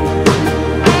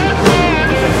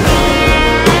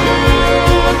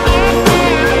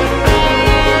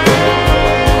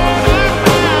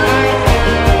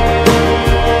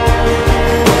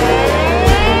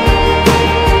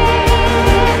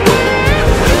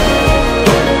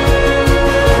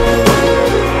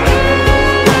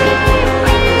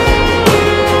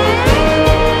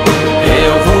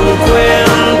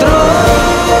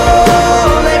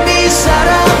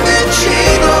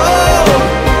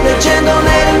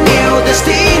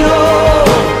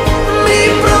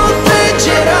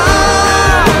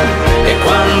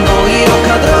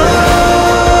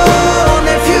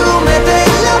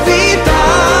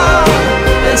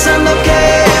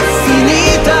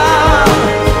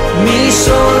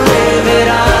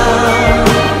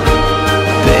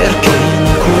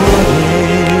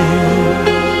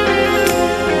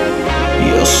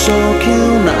 so che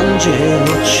un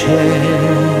angelo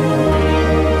c'è.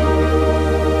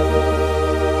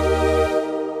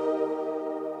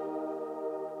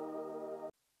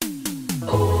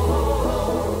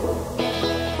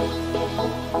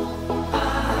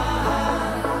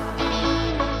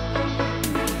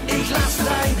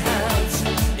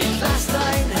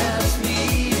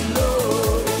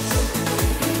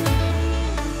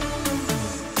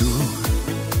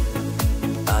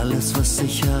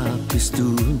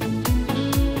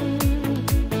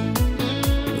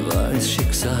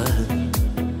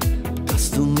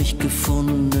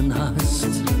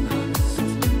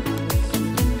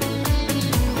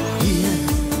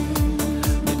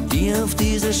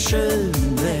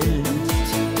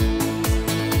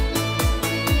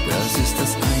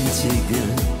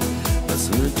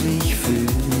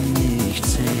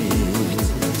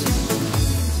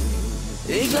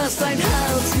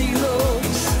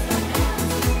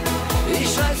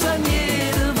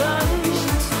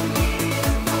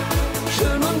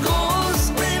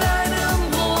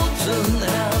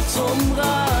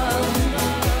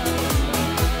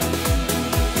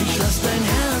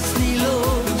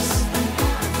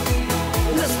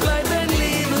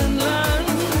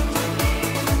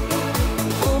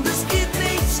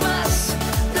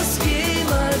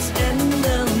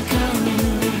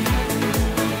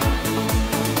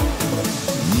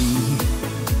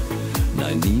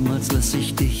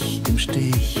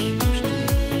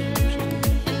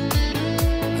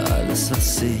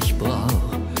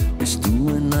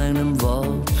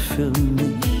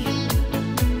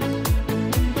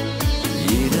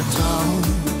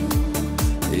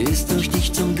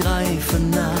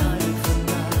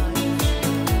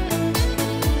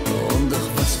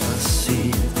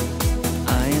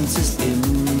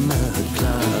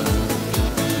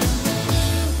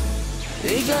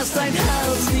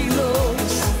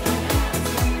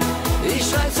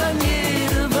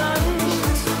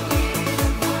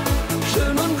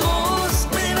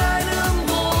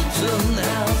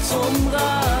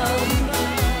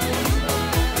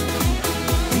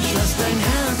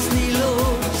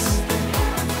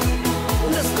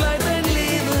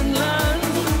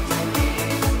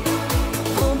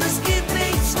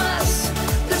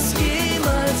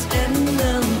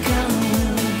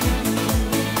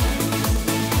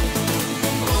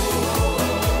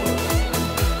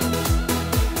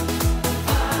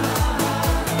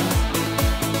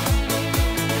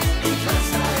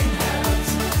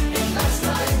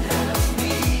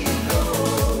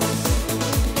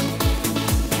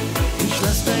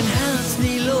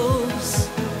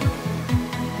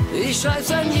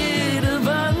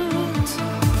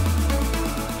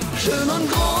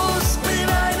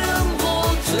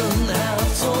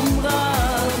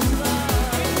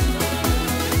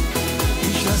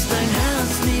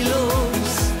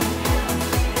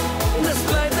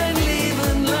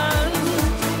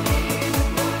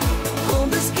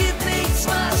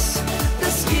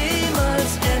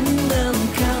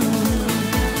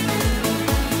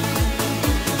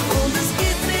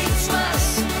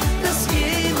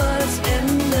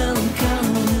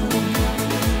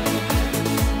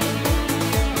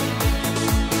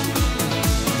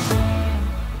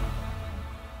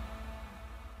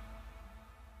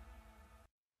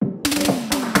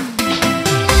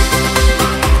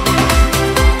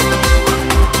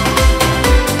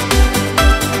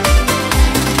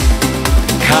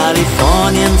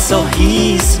 So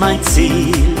hieß mein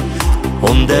Ziel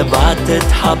und erwartet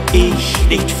hab ich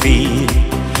nicht viel.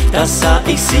 Da sah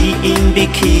ich sie im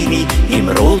Bikini, im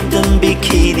roten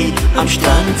Bikini, am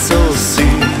Strand so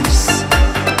süß.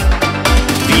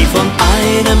 Wie von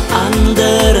einem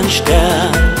anderen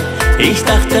Stern, ich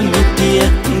dachte mit dir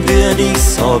würde ich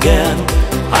so gern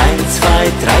 1,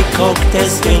 2, 3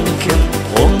 Cocktails trinken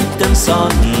unterm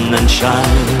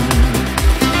Sonnenschein.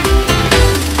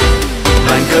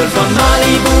 Mein Girl von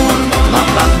Malibu,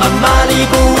 Mama,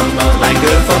 Malibu, mein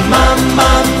Girl von Mama,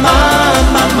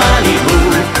 Malibu,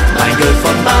 mein Girl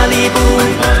von Malibu,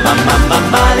 Mama,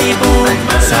 Malibu,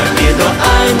 sag mir doch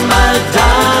einmal,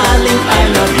 Darling, I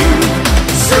love you.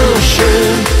 So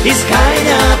schön ist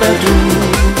keiner aber du,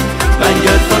 mein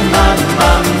Girl von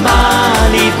Mama,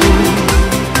 Malibu,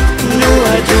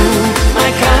 nur du,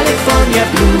 mein California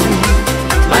Blue,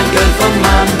 mein Girl von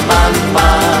Mama,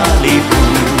 Malibu.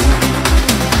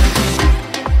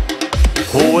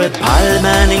 Hohe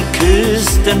Palmen im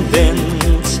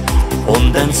Küstenwind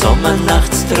und ein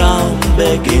Sommernachtstraum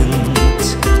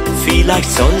beginnt.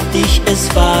 Vielleicht sollte ich es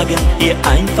wagen, ihr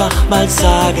einfach mal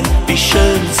sagen, wie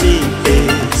schön sie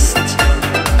ist.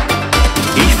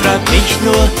 Ich frag mich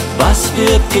nur, was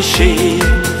wird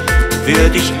geschehen,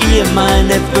 würde ich ihr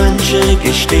meine Wünsche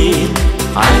gestehen.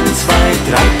 1, 2,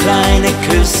 3 kleine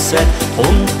Küsse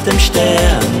unterm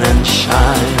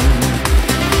Sternenschein.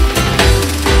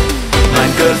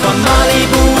 Mein Girl von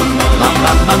Malibu,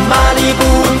 Mama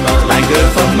Malibu, mein Girl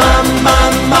von Mama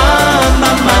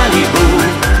Malibu,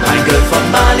 mein Girl von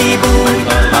Malibu,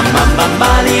 Mama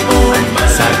Malibu,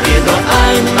 sag dir doch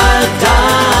einmal,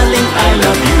 Darling, I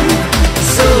love you.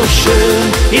 So schön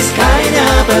ist keine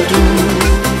aber du,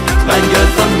 mein Girl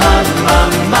von Mama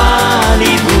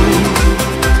Malibu.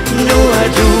 Nur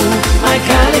du, my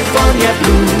California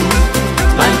Blue,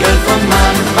 mein Girl von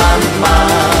Mama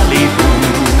Malibu.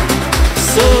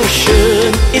 So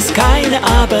schön ist keine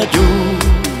aber du,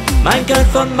 mein Girl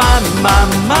von Mama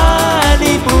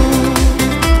Malibu.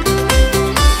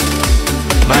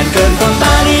 Mein Girl von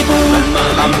Malibu,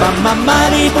 Mama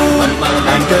Malibu,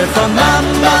 mein Girl von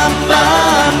Mama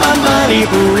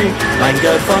Malibu, mein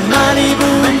Girl von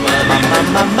Malibu,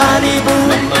 Mama Malibu,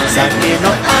 sag mir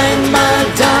noch einmal,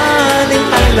 Darling,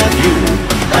 I love you.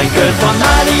 Mein Girl von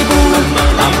Malibu,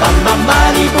 Mama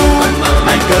Malibu,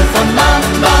 mein Girl von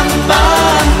Mama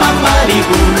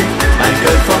Malibu, mein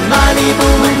Girl von Malibu,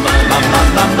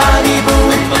 Mama Malibu,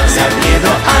 sag mir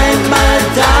noch einmal,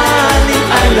 Darling,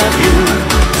 I love you.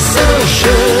 So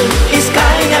schön ist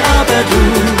keine aber du,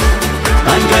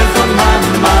 mein Girl von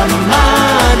Mama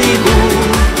Malibu.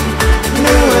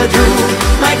 Nur du,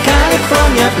 my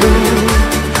California Blue,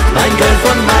 mein Girl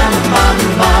von Mama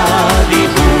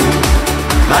Malibu,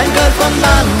 mein Girl von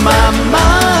Mama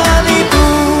Malibu.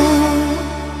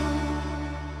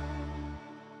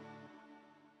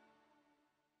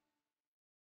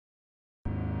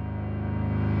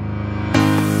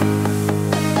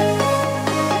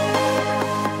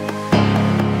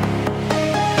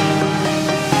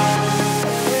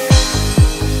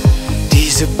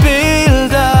 Diese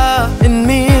Bilder in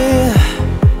mir,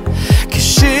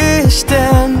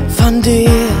 Geschichten von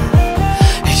dir.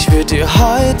 Ich würde dir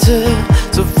heute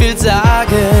so viel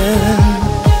sagen.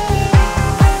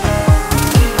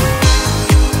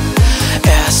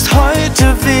 Erst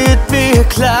heute wird mir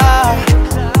klar,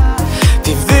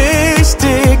 wie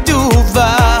wichtig du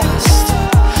warst.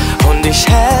 Und ich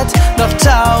hätte noch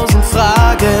 1000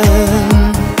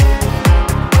 Fragen.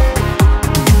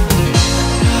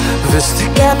 Wüsste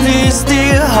gern, wie es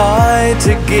dir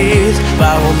heute geht.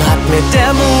 Warum hat mir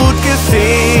der Mut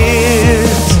gefehlt?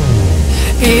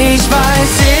 Ich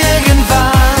weiß,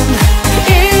 irgendwann,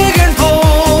 irgendwo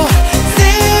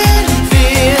sind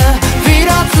wir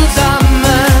wieder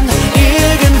zusammen.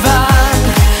 Irgendwann,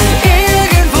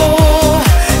 irgendwo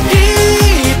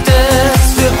gibt es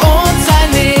für uns ein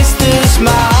nächstes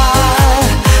Mal.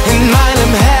 In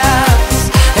meinem Herz,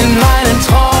 in meinen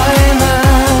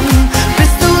Träumen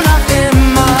bist du noch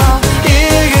immer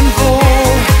irgendwo.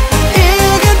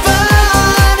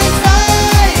 Irgendwann, ich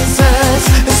weiß es,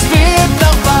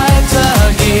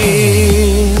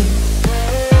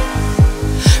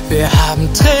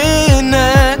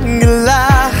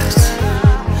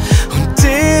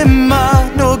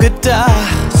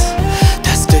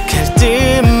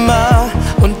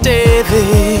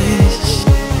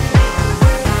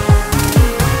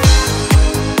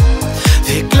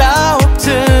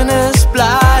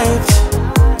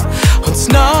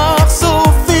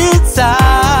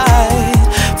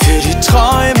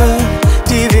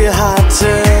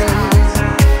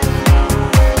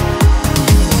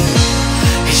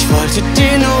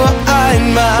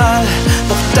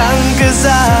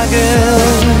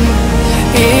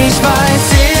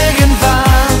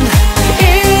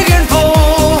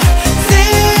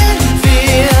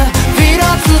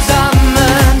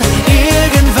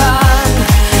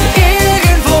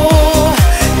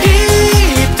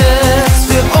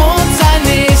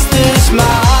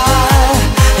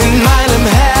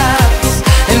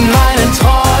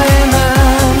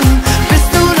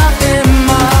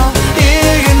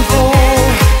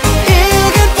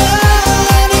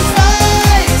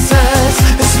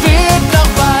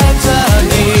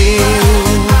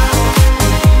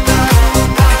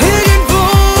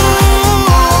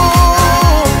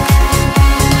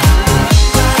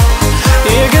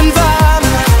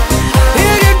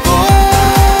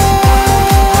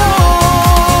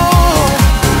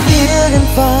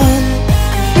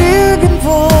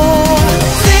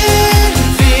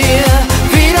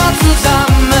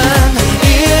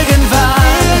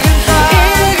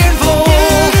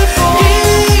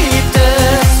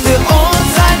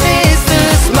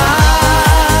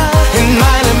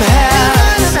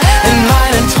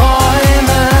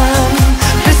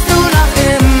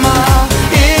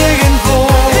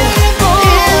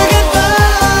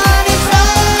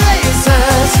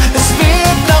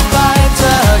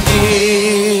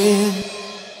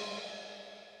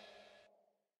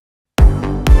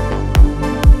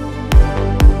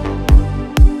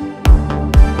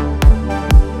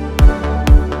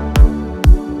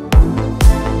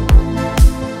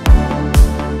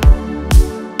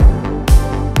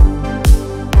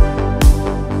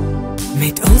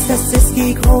 das ist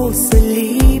die große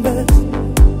Liebe,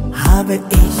 habe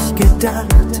ich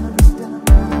gedacht.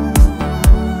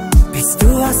 Bis du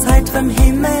aus heiterem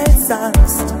Himmel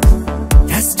sagst,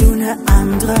 dass du ne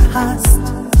andere hast.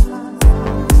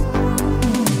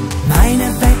 Meine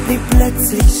Welt blieb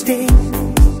plötzlich stehen,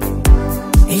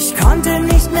 ich konnte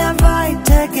nicht mehr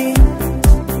weitergehen.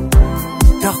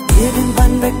 Doch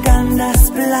irgendwann begann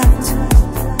das Blatt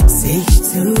sich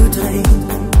zu drehen.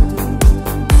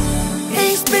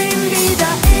 Ich bin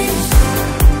wieder ich,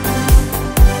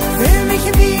 fühl mich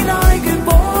wie neu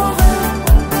geboren,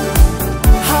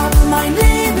 hab mein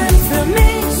Leben für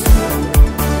mich,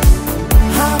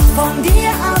 hab von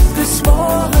dir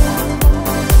abgeschworen.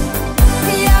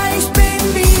 Ja, ich bin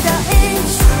wieder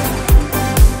ich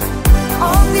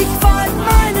und ich folg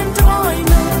meinen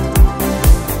Träumen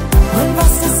und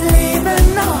was das Leben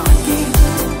noch gibt,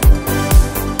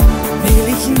 will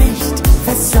ich nicht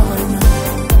versäumen.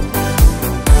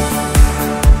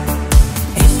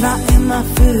 Ich war immer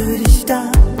für dich da,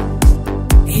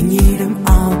 in jedem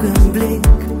Augenblick.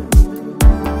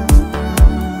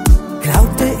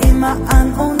 Glaubte immer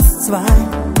an uns zwei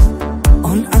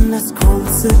und an das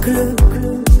große Glück.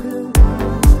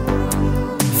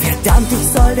 Verdammt, ich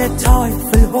soll der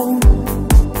Teufel holen,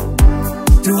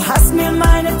 du hast mir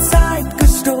meine Zeit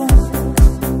gestohlen.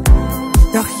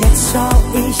 Doch jetzt schau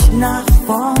ich nach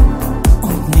vorn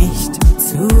und nicht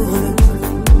zurück.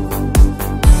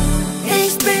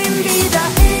 Ich bin wieder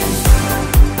ich,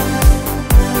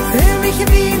 fühl mich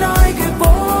wie neu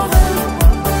geboren,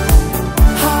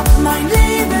 hab mein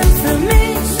Leben für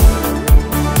mich,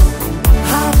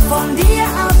 hab von dir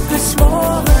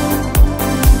abgeschworen.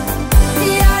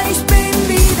 Ja, ich bin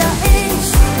wieder ich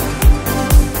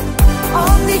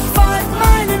und ich folg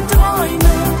meinen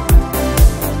Träumen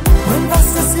und was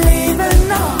das Leben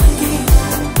noch gibt,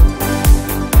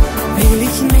 will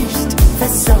ich nicht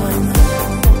versäumen.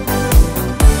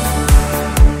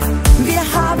 Wir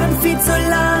haben viel zu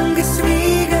lang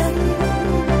geschwiegen,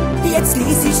 jetzt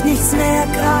ließ ich nichts mehr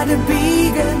gerade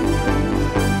biegen.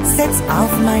 Setz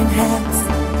auf mein Herz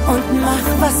und mach,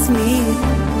 was mir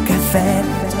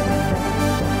gefällt.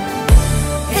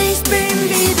 Ich bin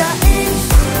wieder ich,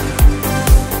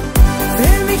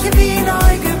 fühl mich wie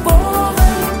neu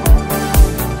geboren,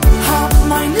 hab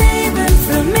mein Leben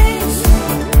für mich,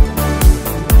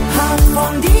 hab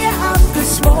von dir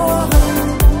abgeschworen.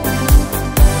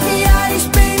 Ja, ich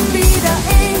bin wieder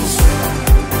ich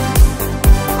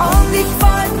und ich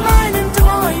folg meinen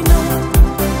Träumen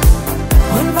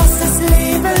und was das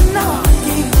Leben noch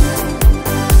gibt,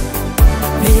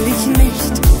 will ich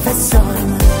nicht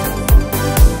versäumen.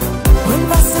 Und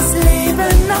was das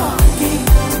Leben noch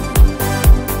gibt,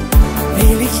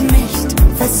 will ich nicht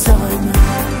versäumen.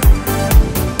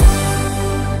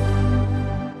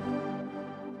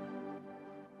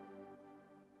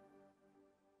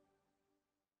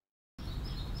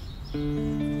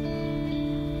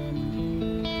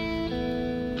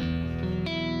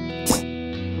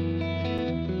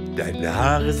 Deine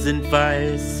Haare sind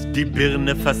weiß, die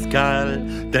Birne fast kahl,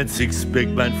 dein Sixpack,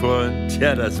 mein Freund,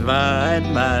 ja, das war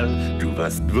einmal. Du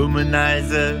warst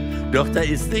Womanizer, doch da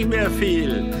ist nicht mehr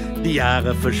viel. Die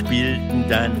Jahre verspielten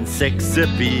dein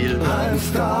Sexappeal. Ein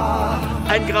Star,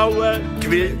 ein Grauer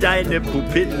quillt deine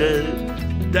Pupille,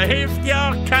 da hilft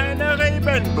ja auch keine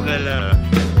Rebenbrille.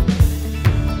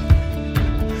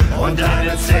 und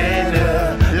deine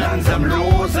Zähne langsam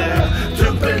lose,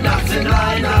 tümpeln nachts in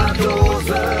einer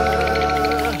Dose.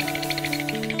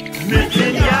 Mit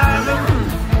den Jahren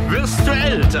wirst du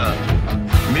älter,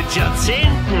 mit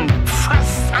Jahrzehnten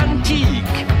fast antik.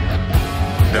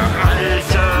 Doch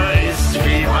Alter ist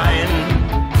wie Wein,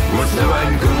 muss nur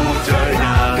ein guter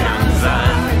Jahrgang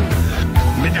sein.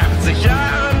 Mit 80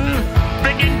 Jahren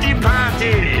beginnt die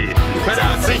Party, mit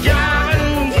 80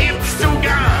 Jahren gibst du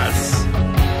Gas,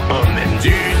 um den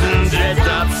Düsenjet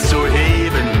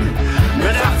abzuheben.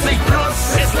 Mit 80 plus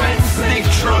ist längst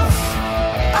nicht Schluss.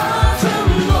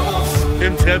 Atemlos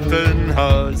im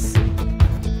Treppenhaus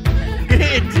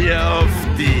geht dir auf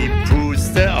die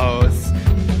Puste aus.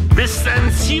 Bist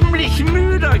ein ziemlich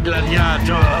müder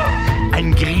Gladiator,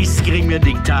 ein griesgringer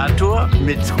Diktator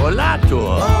mit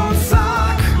Rollator. Und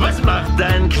sag, was macht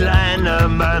dein kleiner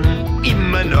Mann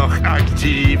immer noch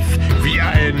aktiv wie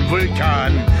ein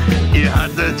Vulkan? Ihr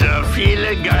hattet ja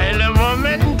viele geile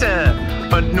Momente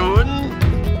und nun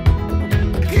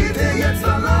geht ihr jetzt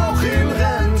dann auch in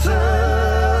Rente?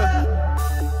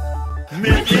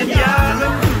 Mit den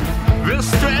Jahren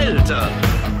wirst du älter,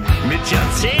 mit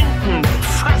Jahrzehnten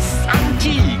fast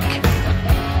antik.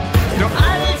 Doch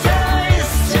Alter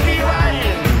ist wie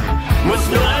Wein, muss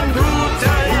nur ein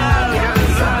guter Jahrgang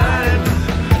sein.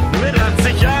 Mit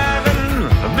 80 Jahren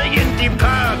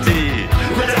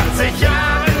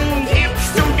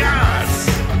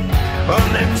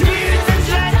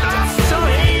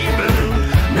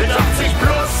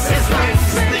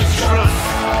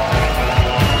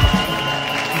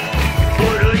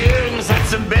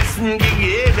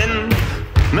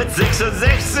Mit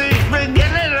 66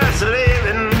 beginne das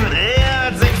Leben. Er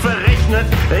hat sich verrechnet,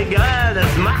 egal,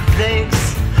 das macht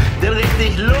nix. Denn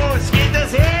richtig los